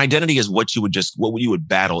identity is what you would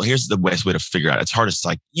battle. Here's the best way to figure out. It's hard. It's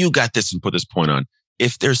like, you got this and put this point on.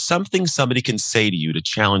 If there's something somebody can say to you to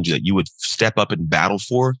challenge you that you would step up and battle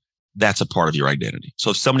for, that's a part of your identity. So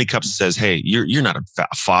if somebody comes and says, hey, you're not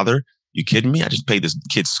a father. You kidding me? I just paid this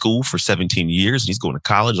kid's school for 17 years and he's going to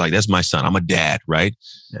college. Like, that's my son. I'm a dad, right?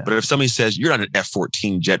 Yeah. But if somebody says, you're not an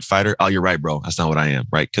F-14 jet fighter. Oh, you're right, bro. That's not what I am,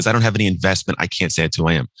 right? Because I don't have any investment. I can't say it's who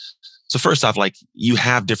I am. So first off, like, you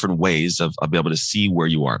have different ways of being able to see where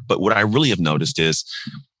you are. But what I really have noticed is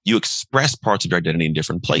you express parts of your identity in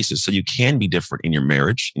different places. So you can be different in your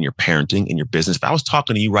marriage, in your parenting, in your business. If I was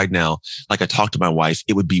talking to you right now, like I talk to my wife,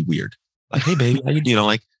 it would be weird. Like, hey, baby, how you doing?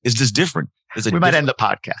 Like, it's just different. We might end the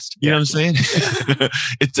podcast. You know what I'm saying?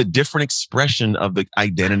 It's a different expression of the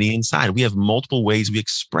identity inside. We have multiple ways we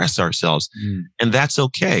express ourselves, and that's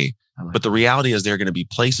okay. But the reality is there are going to be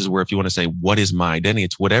places where if you want to say, what is my identity?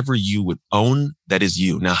 It's whatever you would own that is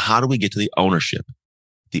you. Now, how do we get to the ownership?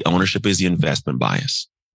 The ownership is the investment bias.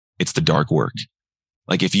 It's the dark work.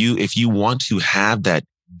 Like, if you want to have that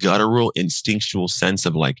guttural, instinctual sense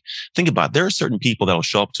of, like, think about it, there are certain people that will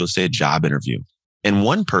show up to, say, a job interview, and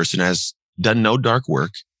one person has done no dark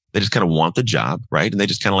work. They just kind of want the job, right? And they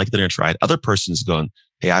just kind of like, they're going to try it. Other person's going,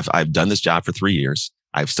 hey, I've done this job for 3 years.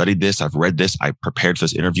 I've studied this. I've read this. I prepared for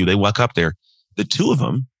this interview. They walk up there. The two of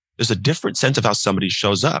them, there's a different sense of how somebody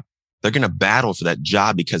shows up. They're going to battle for that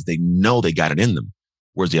job because they know they got it in them.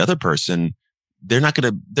 Whereas the other person, they're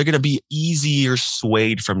going to be easier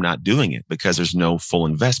swayed from not doing it because there's no full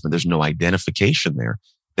investment. There's no identification there.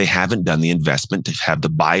 They haven't done the investment to have the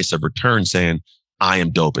bias of return saying, I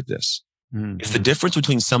am dope at this. Mm-hmm. It's the difference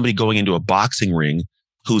between somebody going into a boxing ring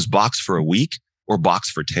who's boxed for a week or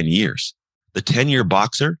boxed for 10 years. The 10-year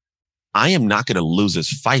boxer, I am not going to lose this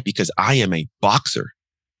fight because I am a boxer.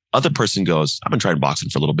 Other person goes, I've been trying boxing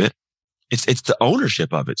for a little bit. It's the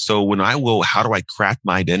ownership of it. So when how do I craft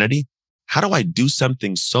my identity? How do I do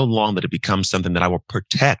something so long that it becomes something that I will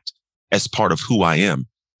protect as part of who I am?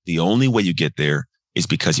 The only way you get there is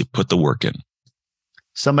because you put the work in.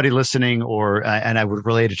 Somebody listening, and I would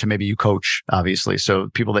relate it to maybe you coach, obviously. So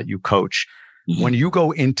people that you coach, when you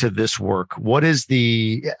go into this work,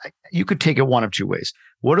 you could take it one of two ways.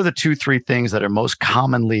 What are the 2-3 things that are most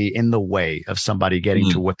commonly in the way of somebody getting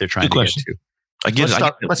to what they're trying to get to?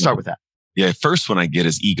 Let's start with that. Yeah. First one I get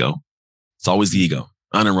is ego. It's always the ego.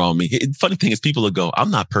 On and wrong me. Funny thing is, people will go,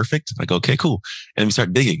 I'm not perfect. I go, okay, cool. And then we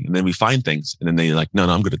start digging and then we find things. And then they're like, no,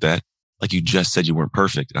 I'm good at that. Like, you just said you weren't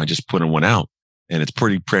perfect. And I just put in one out and it's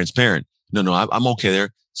pretty transparent. No, I'm okay there.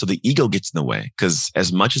 So the ego gets in the way because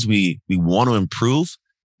as much as we want to improve,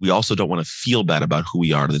 we also don't want to feel bad about who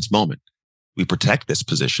we are in this moment. We protect this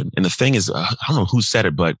position. And the thing is, I don't know who said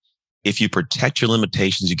it, but if you protect your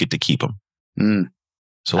limitations, you get to keep them. Mm.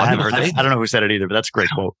 So a lot of people heard that. I don't know who said it either, but that's a great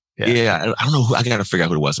quote. Yeah. I don't know who, I got to figure out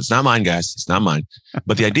who it was. It's not mine, guys. It's not mine.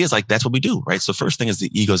 But the idea is like, that's what we do, right? So first thing is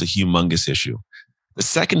the ego is a humongous issue. The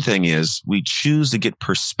second thing is we choose to get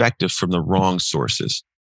perspective from the wrong sources.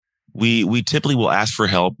 We typically will ask for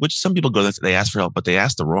help, which some people go, they ask for help, but they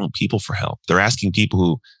ask the wrong people for help. They're asking people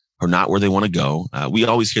who are not where they want to go. We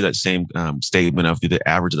always hear that same statement of the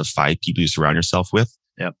average of the 5 people you surround yourself with.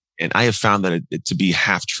 Yep. And I have found that it to be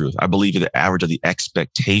half truth. I believe the average of the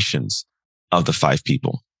expectations of the 5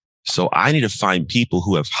 people. So I need to find people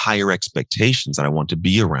who have higher expectations that I want to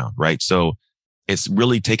be around, right? So it's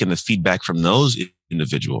really taking the feedback from those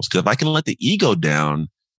individuals. Because if I can let the ego down,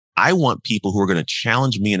 I want people who are going to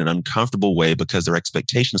challenge me in an uncomfortable way because their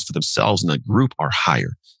expectations for themselves and the group are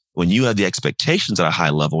higher. When you have the expectations at a high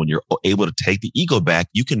level and you're able to take the ego back,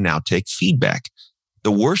 you can now take feedback.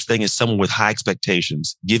 The worst thing is someone with high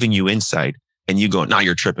expectations giving you insight and you go, "No,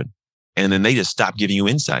 you're tripping." And then they just stop giving you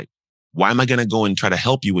insight. Why am I going to go and try to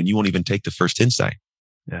help you when you won't even take the first insight?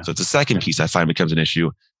 Yeah. So it's the second piece I find becomes an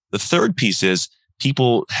issue. The third piece is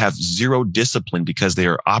people have zero discipline because they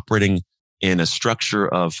are operating in a structure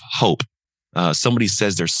of hope. Somebody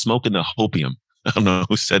says they're smoking the hopium. I don't know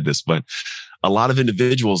who said this, but a lot of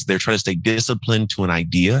individuals, they're trying to stay disciplined to an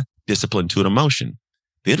idea, disciplined to an emotion.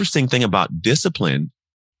 The interesting thing about discipline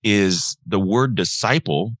is the word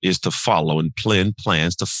disciple is to follow and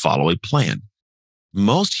plans to follow a plan.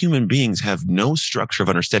 Most human beings have no structure of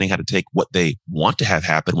understanding how to take what they want to have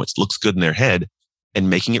happen, what looks good in their head, and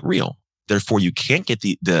making it real. Therefore, you can't get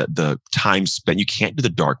the time spent. You can't do the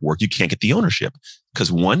dark work. You can't get the ownership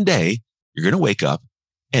because one day you're going to wake up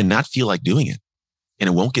and not feel like doing it and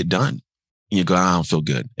it won't get done. And you go, "I don't feel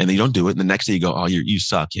good." And then you don't do it. And the next day you go, "Oh, you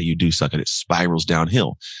suck." Yeah, you do suck. And it spirals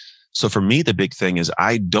downhill. So for me, the big thing is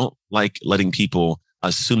I don't like letting people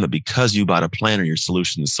assume that because you bought a planner, your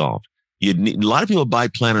solution is solved. A lot of people buy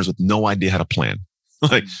planners with no idea how to plan.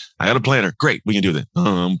 Like, "I got a planner. Great. We can do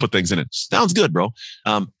that. Put things in it." Sounds good, bro.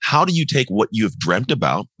 How do you take what you have dreamt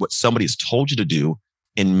about, what somebody has told you to do,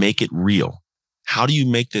 and make it real? How do you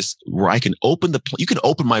make this where I can you can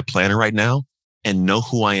open my planner right now and know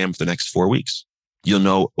who I am for the next 4 weeks. You'll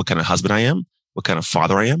know what kind of husband I am, what kind of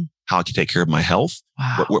father I am, how I can take care of my health,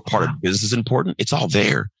 what part of business is important. It's all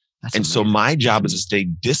there. That's amazing. So my job is to stay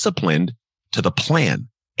disciplined to the plan.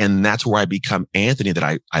 And that's where I become Anthony that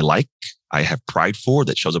I like, I have pride for,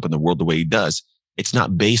 that shows up in the world the way he does. It's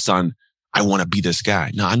not based on, I want to be this guy.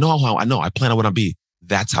 No, I plan on what I'll be.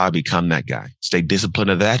 That's how I become that guy. Stay disciplined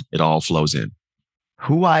to that. It all flows in.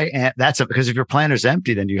 Who I am, because if your planner's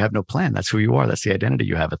empty, then you have no plan. That's who you are. That's the identity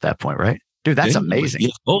you have at that point, right? Dude, that's amazing.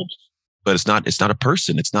 Yeah. But it's not a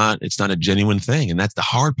person. It's not a genuine thing. And that's the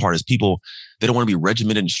hard part is people, they don't want to be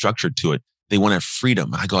regimented and structured to it. They want to have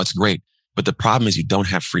freedom. I go, "It's great." But the problem is you don't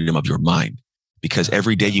have freedom of your mind because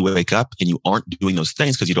every day you wake up and you aren't doing those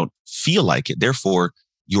things because you don't feel like it. Therefore,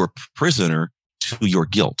 you're a prisoner to your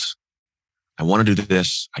guilt. I want to do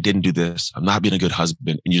this. I didn't do this. I'm not being a good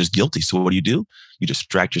husband. And you're just guilty. So what do? You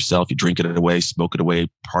distract yourself. You drink it away, smoke it away,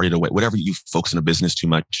 party it away, whatever. You focus on a business too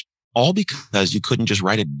much, all because you couldn't just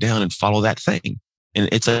write it down and follow that thing. And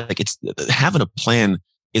it's having a plan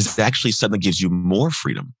is actually something that gives you more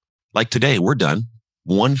freedom. Like today, we're done.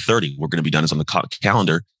 1:30, we're going to be done. Is on the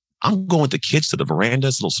calendar. I'm going with the kids to the veranda,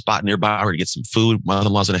 this little spot nearby. We're going to get some food. My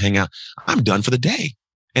mother-in-law's going to hang out. I'm done for the day.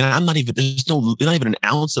 And I'm not even, there's not even an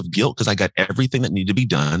ounce of guilt because I got everything that needed to be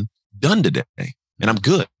done today. And I'm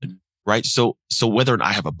good. Right. So whether or not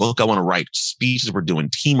I have a book I want to write, speeches we're doing,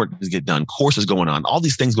 teamwork to get done, courses going on, all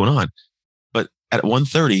these things going on. But at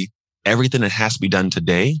 1:30, everything that has to be done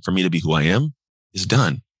today for me to be who I am is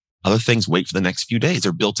done. Other things wait for the next few days.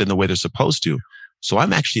 They're built in the way they're supposed to. So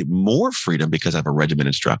I'm actually more freedom because I have a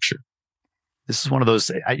regimented structure. This is one of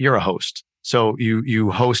those, you're a host. So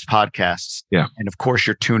you host podcasts. Yeah. And of course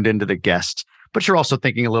you're tuned into the guest, but you're also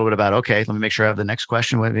thinking a little bit about, okay, let me make sure I have the next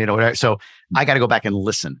question. So I got to go back and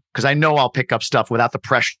listen because I know I'll pick up stuff without the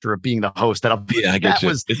pressure of being the host.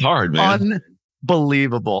 It's hard, man.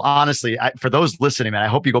 Unbelievable. Honestly, for those listening, man, I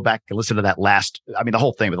hope you go back and listen to that the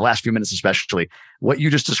whole thing, but the last few minutes, especially what you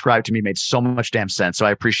just described to me made so much damn sense. So I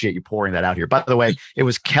appreciate you pouring that out here. By the way, it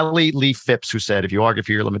was Kelly Lee Phipps who said, "If you argue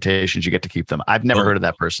for your limitations, you get to keep them." I've never heard of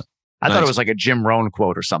that person. I thought it was like a Jim Rohn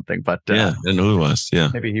quote or something, but yeah, I didn't know who it was. Yeah.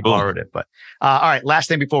 Maybe he borrowed it, but all right. Last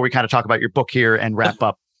thing before we kind of talk about your book here and wrap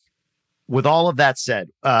up. With all of that said,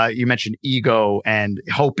 you mentioned ego and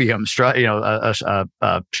hopium,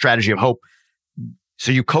 strategy of hope.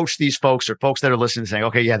 So you coach these folks or folks that are listening saying,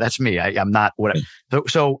 okay, yeah, that's me. I'm not what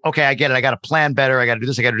so, okay, I get it. I got to plan better. I got to do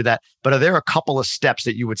this. I got to do that. But are there a couple of steps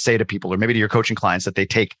that you would say to people or maybe to your coaching clients that they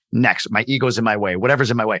take next? My ego's in my way, whatever's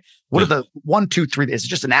in my way. What are the 1, 2, 3? Is it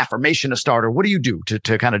just an affirmation to start, or what do you do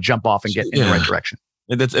to kind of jump off and get in the right direction?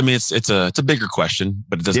 It's a bigger question,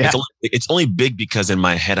 but it's only big because in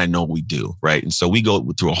my head, I know we do, right? And so we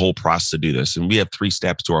go through a whole process to do this. And we have 3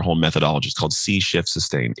 steps to our whole methodology. It's called See, Shift,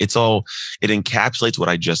 Sustain. It encapsulates what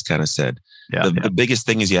I just kind of said. The biggest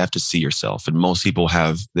thing is you have to see yourself. And most people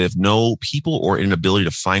they have no people or inability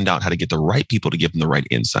to find out how to get the right people to give them the right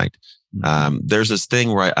insight. There's this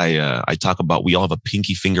thing where I talk about, we all have a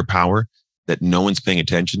pinky finger power that no one's paying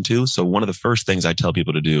attention to. So one of the first things I tell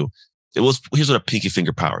people to do, here's what a pinky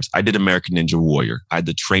finger powers. I did American Ninja Warrior. I had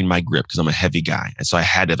to train my grip because I'm a heavy guy. And so I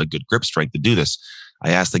had to have a good grip strength to do this. I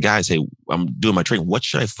asked the guys, hey, I'm doing my training. What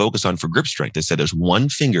should I focus on for grip strength? They said, there's one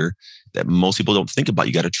finger that most people don't think about.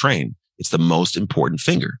 You got to train. It's the most important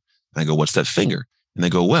finger. And I go, what's that finger? And they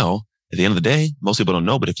go, well, at the end of the day, most people don't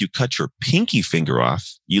know, but if you cut your pinky finger off,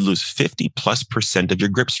 you lose 50+% of your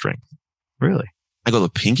grip strength. Really? I go, the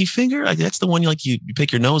pinky finger? That's the one you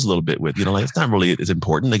pick your nose a little bit with. It's not really as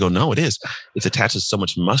important. They go, no, it is. It's attached to so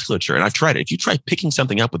much musculature. And I've tried it. If you try picking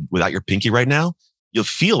something up without your pinky right now, you'll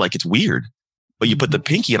feel like it's weird. But you put the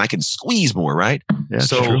pinky and I can squeeze more, right? Yeah,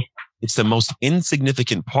 so true. It's the most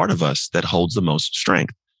insignificant part of us that holds the most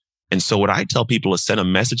strength. And so what I tell people is send a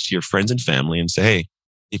message to your friends and family and say, hey,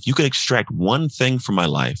 if you could extract one thing from my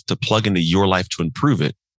life to plug into your life to improve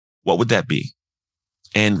it, what would that be?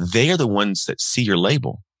 And they are the ones that see your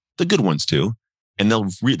label, the good ones too. And they'll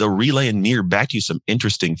relay and mirror back to you some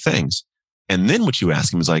interesting things. And then what you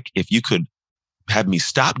ask them is like, if you could have me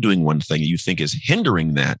stop doing one thing you think is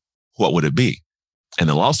hindering that, what would it be? And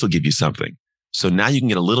they'll also give you something. So now you can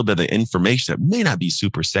get a little bit of the information that may not be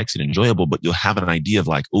super sexy and enjoyable, but you'll have an idea of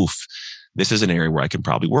like, oof, this is an area where I can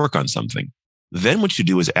probably work on something. Then what you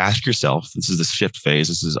do is ask yourself, this is the shift phase.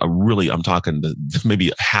 This is I'm talking maybe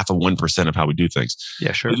 0.5% of how we do things.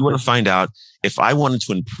 Yeah, sure. You want to find out if I wanted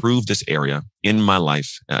to improve this area in my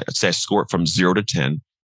life, say I score it from 0 to 10.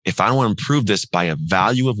 If I want to improve this by a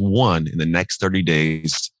value of 1 in the next 30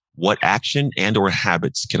 days, what action and or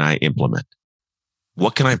habits can I implement?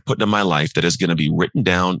 What can I put in my life that is going to be written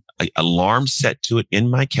down, alarm set to it in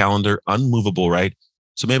my calendar, unmovable, right?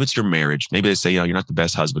 So maybe it's your marriage. Maybe they say, you're not the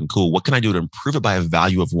best husband. Cool. What can I do to improve it by a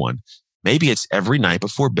value of 1? Maybe it's every night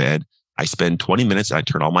before bed, I spend 20 minutes, I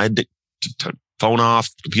turn all my phone off,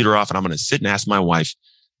 computer off, and I'm going to sit and ask my wife,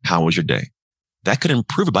 how was your day? That could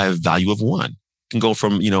improve it by a value of 1. It can go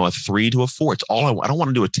from, a 3 to a 4. It's all I don't want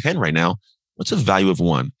to do a 10 right now. What's a value of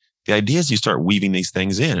 1? The idea is you start weaving these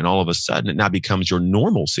things in, and all of a sudden it now becomes your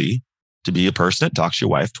normalcy to be a person that talks to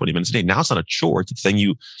your wife 20 minutes a day. Now it's not a chore. It's a thing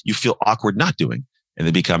you feel awkward not doing. And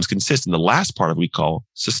it becomes consistent. The last part of it we call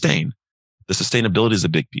sustain. The sustainability is a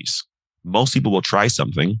big piece. Most people will try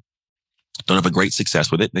something, don't have a great success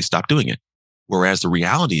with it, and they stop doing it. Whereas the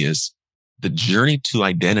reality is the journey to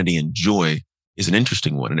identity and joy is an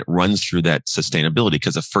interesting one. And it runs through that sustainability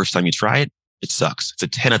because the first time you try it, it sucks. It's a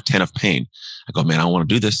 10 of 10 of pain. I go, man, I don't want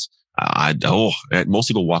to do this. Most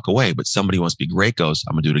people walk away, but somebody who wants to be great goes,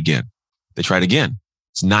 I'm going to do it again. They try it again.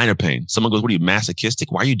 It's 9 of pain. Someone goes, what are you,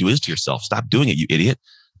 masochistic? Why are you doing this to yourself? Stop doing it, you idiot.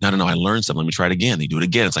 No, I learned something. Let me try it again. They do it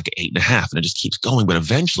again. It's like an 8.5 and it just keeps going. But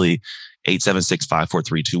eventually 8, 7, 6, 5, 4,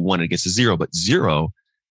 3, 2, 1, and it gets to 0. But zero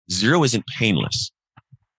isn't painless.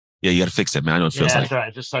 Yeah, you got to fix it, man. I know it feels like. That's right.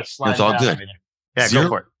 It just starts sliding. It's all down good. everything. Yeah, Zero, go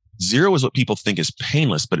for it. 0 is what people think is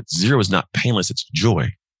painless, but 0 is not painless. It's joy.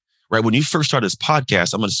 Right? When you first started this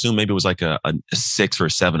podcast, I'm going to assume maybe it was like a 6 or a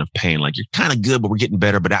 7 of pain. Like you're kind of good, but we're getting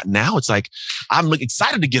better. But now it's like, I'm like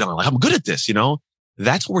excited to get on. Like I'm good at this,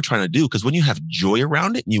 That's what we're trying to do. Because when you have joy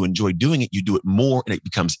around it and you enjoy doing it, you do it more and it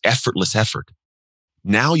becomes effortless effort.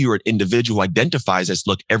 Now you're an individual who identifies as,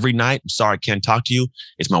 look, every night, I'm sorry, I can't talk to you.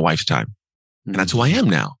 It's my wife's time. And that's who I am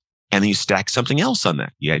now. And then you stack something else on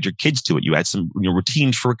that. You add your kids to it. You add some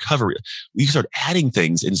routines for recovery. You start adding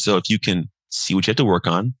things. And so if you can see what you have to work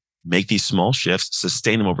on, make these small shifts,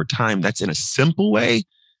 sustain them over time, that's in a simple way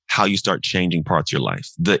how you start changing parts of your life.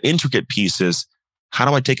 The intricate piece is, how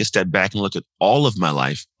do I take a step back and look at all of my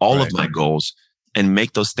life, all of my goals, and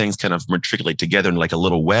make those things kind of matriculate together in like a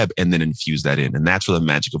little web and then infuse that in? And that's where the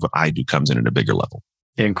magic of what I do comes in at a bigger level.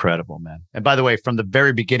 Incredible, man. And by the way, from the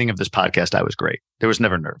very beginning of this podcast, I was great. There was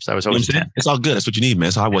never nerves. I was always 10. It's all good. That's what you need,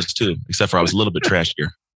 man. So I was too, except for I was a little bit trashier.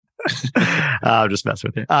 I'm just messing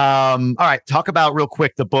with you. All right. Talk about real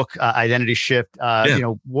quick the book, Identity Shift.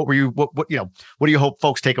 What were you? What do you hope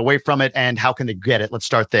folks take away from it, and how can they get it? Let's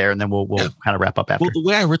start there, and then we'll kind of wrap up after. Well, the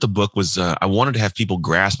way I wrote the book was I wanted to have people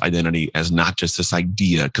grasp identity as not just this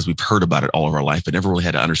idea, because we've heard about it all of our life, but never really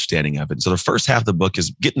had an understanding of it. So the first half of the book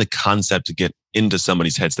is getting the concept to get into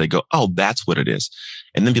somebody's heads. They go, oh, that's what it is.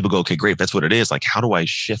 And then people go, okay, great. If that's what it is, like, how do I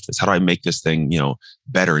shift this? How do I make this thing,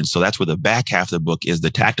 better? And so that's where the back half of the book is the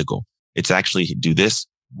tactical. It's actually do this,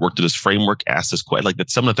 work through this framework, ask this question. Like that,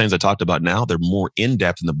 some of the things I talked about now, they're more in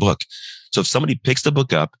depth in the book. So if somebody picks the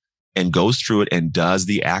book up and goes through it and does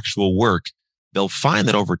the actual work, they'll find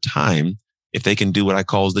that over time, if they can do what I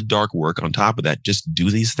call the dark work on top of that, just do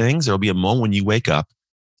these things, there'll be a moment when you wake up.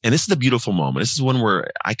 And this is the beautiful moment. This is one where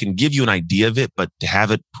I can give you an idea of it, but to have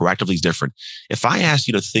it proactively is different. If I asked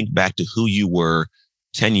you to think back to who you were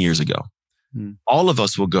 10 years ago, all of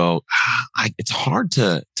us will go, it's hard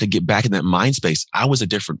to get back in that mind space. I was a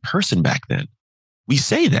different person back then. We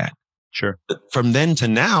say that. Sure. But from then to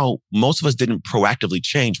now, most of us didn't proactively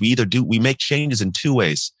change. We make changes in two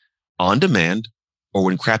ways: on demand or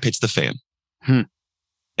when crap hits the fan.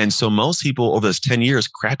 And so most people over those 10 years,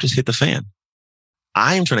 crap just hit the fan.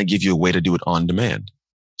 I'm trying to give you a way to do it on demand.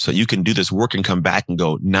 So you can do this work and come back and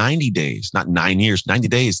go 90 days, not 9 years, 90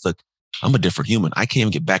 days. Look, I'm a different human. I can't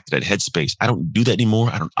even get back to that headspace. I don't do that anymore.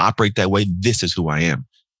 I don't operate that way. This is who I am.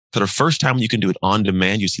 For the first time, you can do it on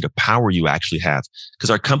demand. You see the power you actually have. Because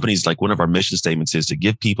our company's, like, one of our mission statements is to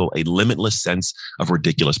give people a limitless sense of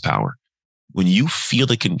ridiculous power. When you feel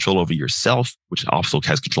the control over yourself, which also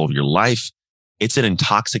has control over your life, it's an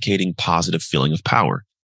intoxicating, positive feeling of power.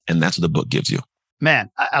 And that's what the book gives you.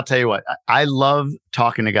 Man, I'll tell you what, I love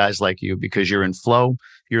talking to guys like you because you're in flow.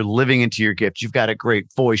 You're living into your gift. You've got a great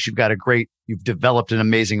voice. You've developed an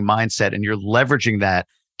amazing mindset, and you're leveraging that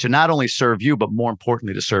to not only serve you, but more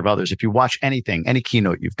importantly, to serve others. If you watch anything, any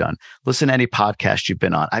keynote you've done, listen to any podcast you've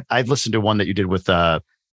been on. I've listened to one that you did with,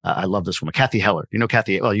 I love this woman, Cathy Heller. You know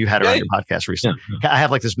Cathy? Well, you had her on your podcast recently. Yeah. I have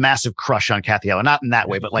like this massive crush on Cathy Heller, not in that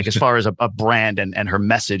way, but like as far as a brand and her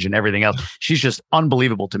message and everything else, she's just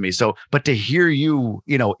unbelievable to me. So, but to hear you,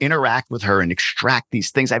 interact with her and extract these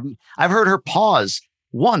things, I've heard her pause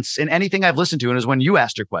once in anything I've listened to, and is when you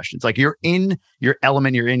asked her questions. Like, you're in your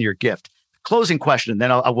element, you're in your gift. Closing question, then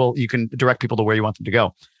you can direct people to where you want them to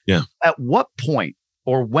go. Yeah. At what point,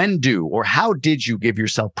 or how did you give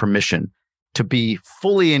yourself permission to be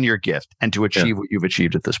fully in your gift and to achieve what you've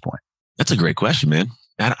achieved at this point? That's a great question, man.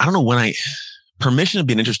 I don't know permission would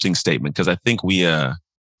be an interesting statement, because I think we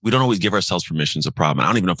don't always give ourselves permission is a problem. I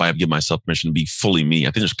don't even know if I give myself permission to be fully me.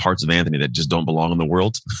 I think there's parts of Anthony that just don't belong in the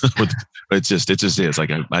world. It just is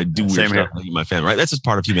like, I do weird stuff in my family, right? That's just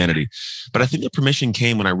part of humanity. But I think the permission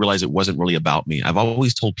came when I realized it wasn't really about me. I've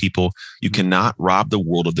always told people, you cannot rob the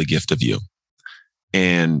world of the gift of you.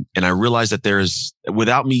 And I realized that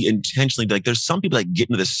without me intentionally, like, there's some people that get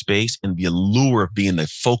into this space, and the allure of being the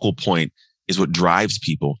focal point is what drives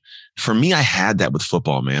people. For me, I had that with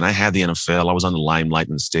football, man. I had the NFL. I was on the limelight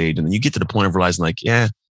and the stage. And then you get to the point of realizing, like,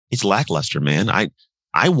 it's lackluster, man.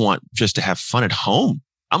 I want just to have fun at home.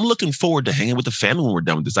 I'm looking forward to hanging with the family when we're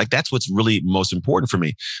done with this. Like, that's what's really most important for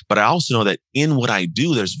me. But I also know that in what I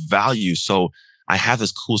do, there's value. So I have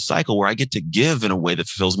this cool cycle where I get to give in a way that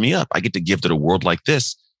fills me up. I get to give to the world like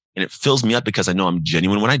this, and it fills me up because I know I'm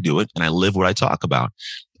genuine when I do it, and I live what I talk about.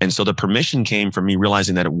 And so the permission came from me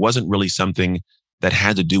realizing that it wasn't really something that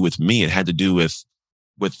had to do with me. It had to do with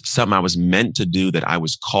something I was meant to do, that I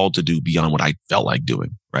was called to do beyond what I felt like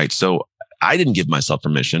doing. Right. So I didn't give myself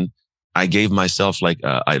permission. I gave myself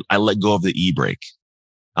I let go of the e-brake.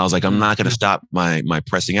 I was like, I'm not going to stop my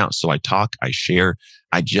pressing out. So I talk, I share,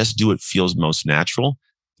 I just do what feels most natural.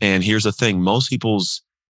 And here's the thing. Most people's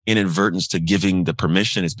inadvertence to giving the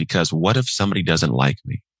permission is because, what if somebody doesn't like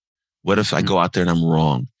me? What if I go out there and I'm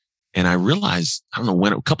wrong? And I realized, I don't know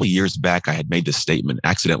when, a couple of years back, I had made this statement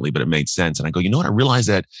accidentally, but it made sense. And I go, you know what? I realized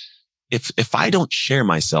that if I don't share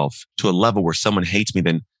myself to a level where someone hates me,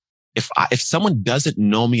 then if someone doesn't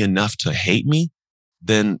know me enough to hate me,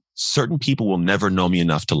 then certain people will never know me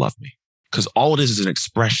enough to love me. Because all it is an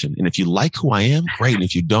expression. And if you like who I am, great. And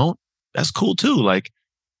if you don't, that's cool too.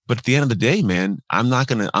 But at the end of the day, man, I'm not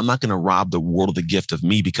gonna rob the world of the gift of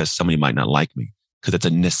me because somebody might not like me. Because it's a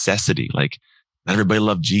necessity. Like, not everybody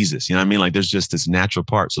loved Jesus. You know what I mean? Like, there's just this natural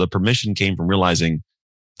part. So the permission came from realizing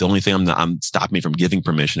the only thing I'm stopping me from giving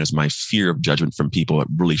permission is my fear of judgment from people that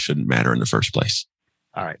really shouldn't matter in the first place.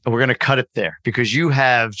 All right. We're going to cut it there because you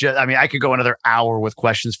have I could go another hour with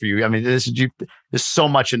questions for you. I mean, there's so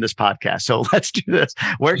much in this podcast. So let's do this.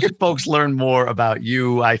 Where can folks learn more about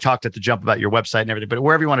you? I talked at the jump about your website and everything, but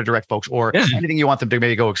wherever you want to direct folks or anything you want them to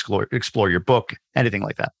maybe go explore your book, anything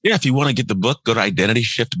like that. Yeah. If you want to get the book, go to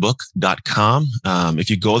identityshiftbook.com. If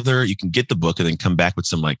you go there, you can get the book and then come back with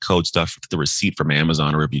some like code stuff, the receipt from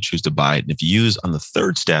Amazon, or if you choose to buy it. And if you use on the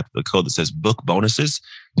third step, the code that says book bonuses,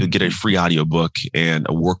 you'll get a free audiobook and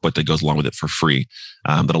a workbook that goes along with it for free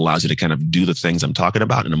that allows you to kind of do the things I'm talking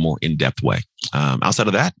about in a more in-depth way. Outside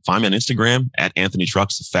of that, find me on Instagram at Anthony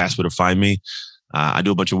Trucks, the fast way to find me. I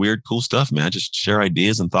do a bunch of weird, cool stuff, man. I just share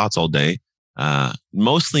ideas and thoughts all day,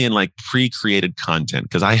 mostly in like pre-created content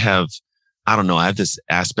because I have this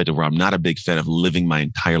aspect of where I'm not a big fan of living my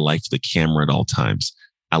entire life to the camera at all times.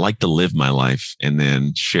 I like to live my life and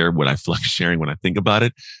then share what I feel like sharing when I think about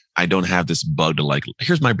it. I don't have this bug to like,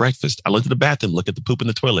 here's my breakfast. I looked at the bathroom, look at the poop in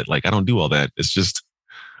the toilet. Like, I don't do all that. It's just,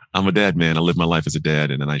 I'm a dad, man. I live my life as a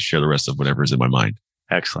dad and then I share the rest of whatever is in my mind.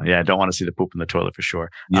 Excellent. Yeah, I don't want to see the poop in the toilet for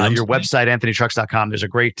sure. Your website, anthonytrucks.com, there's a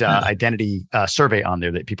great identity survey on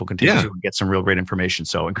there that people can take to and get some real great information.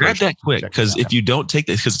 So grab that quick because if you don't take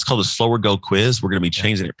this, because it's called a Slower Go quiz, we're going to be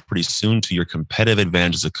changing it pretty soon to your competitive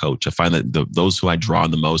advantage as a coach. I find that those who I draw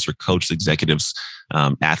on the most are coaches, executives,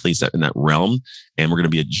 athletes in that realm. And we're going to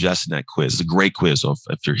be adjusting that quiz. It's a great quiz. So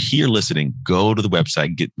if you're here listening, go to the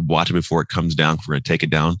website, watch it before it comes down. We're going to take it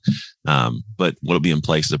down. But what'll be in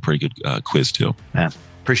place is a pretty good quiz too. Yeah.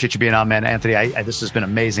 Appreciate you being on, man. Anthony, this has been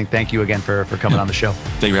amazing. Thank you again for coming on the show.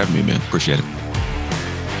 Thank you for having me, man. Appreciate it.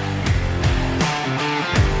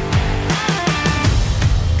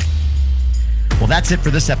 Well, that's it for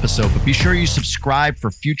this episode, but be sure you subscribe for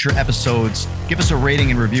future episodes. Give us a rating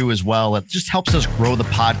and review as well. It just helps us grow the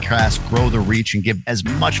podcast, grow the reach, and give as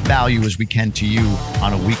much value as we can to you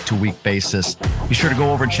on a week-to-week basis. Be sure to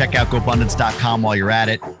go over and check out GoBundance.com while you're at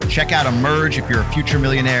it. Check out Emerge if you're a future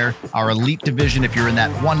millionaire, our elite division if you're in that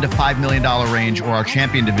 $1 to $5 million range, or our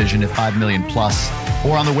champion division at $5 million plus.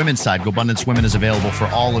 Or on the women's side, GoBundance Women is available for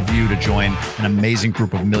all of you to join an amazing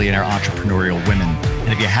group of millionaire entrepreneurial women.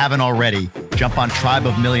 And if you haven't already, jump on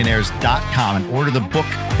tribeofmillionaires.com and order the book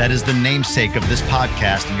that is the namesake of this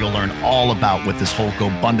podcast, and you'll learn all about what this whole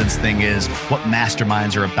GoBundance thing is, what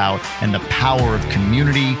masterminds are about, and the power of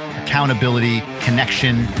community, accountability,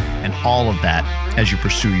 connection, and all of that as you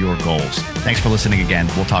pursue your goals. Thanks for listening again.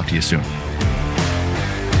 We'll talk to you soon.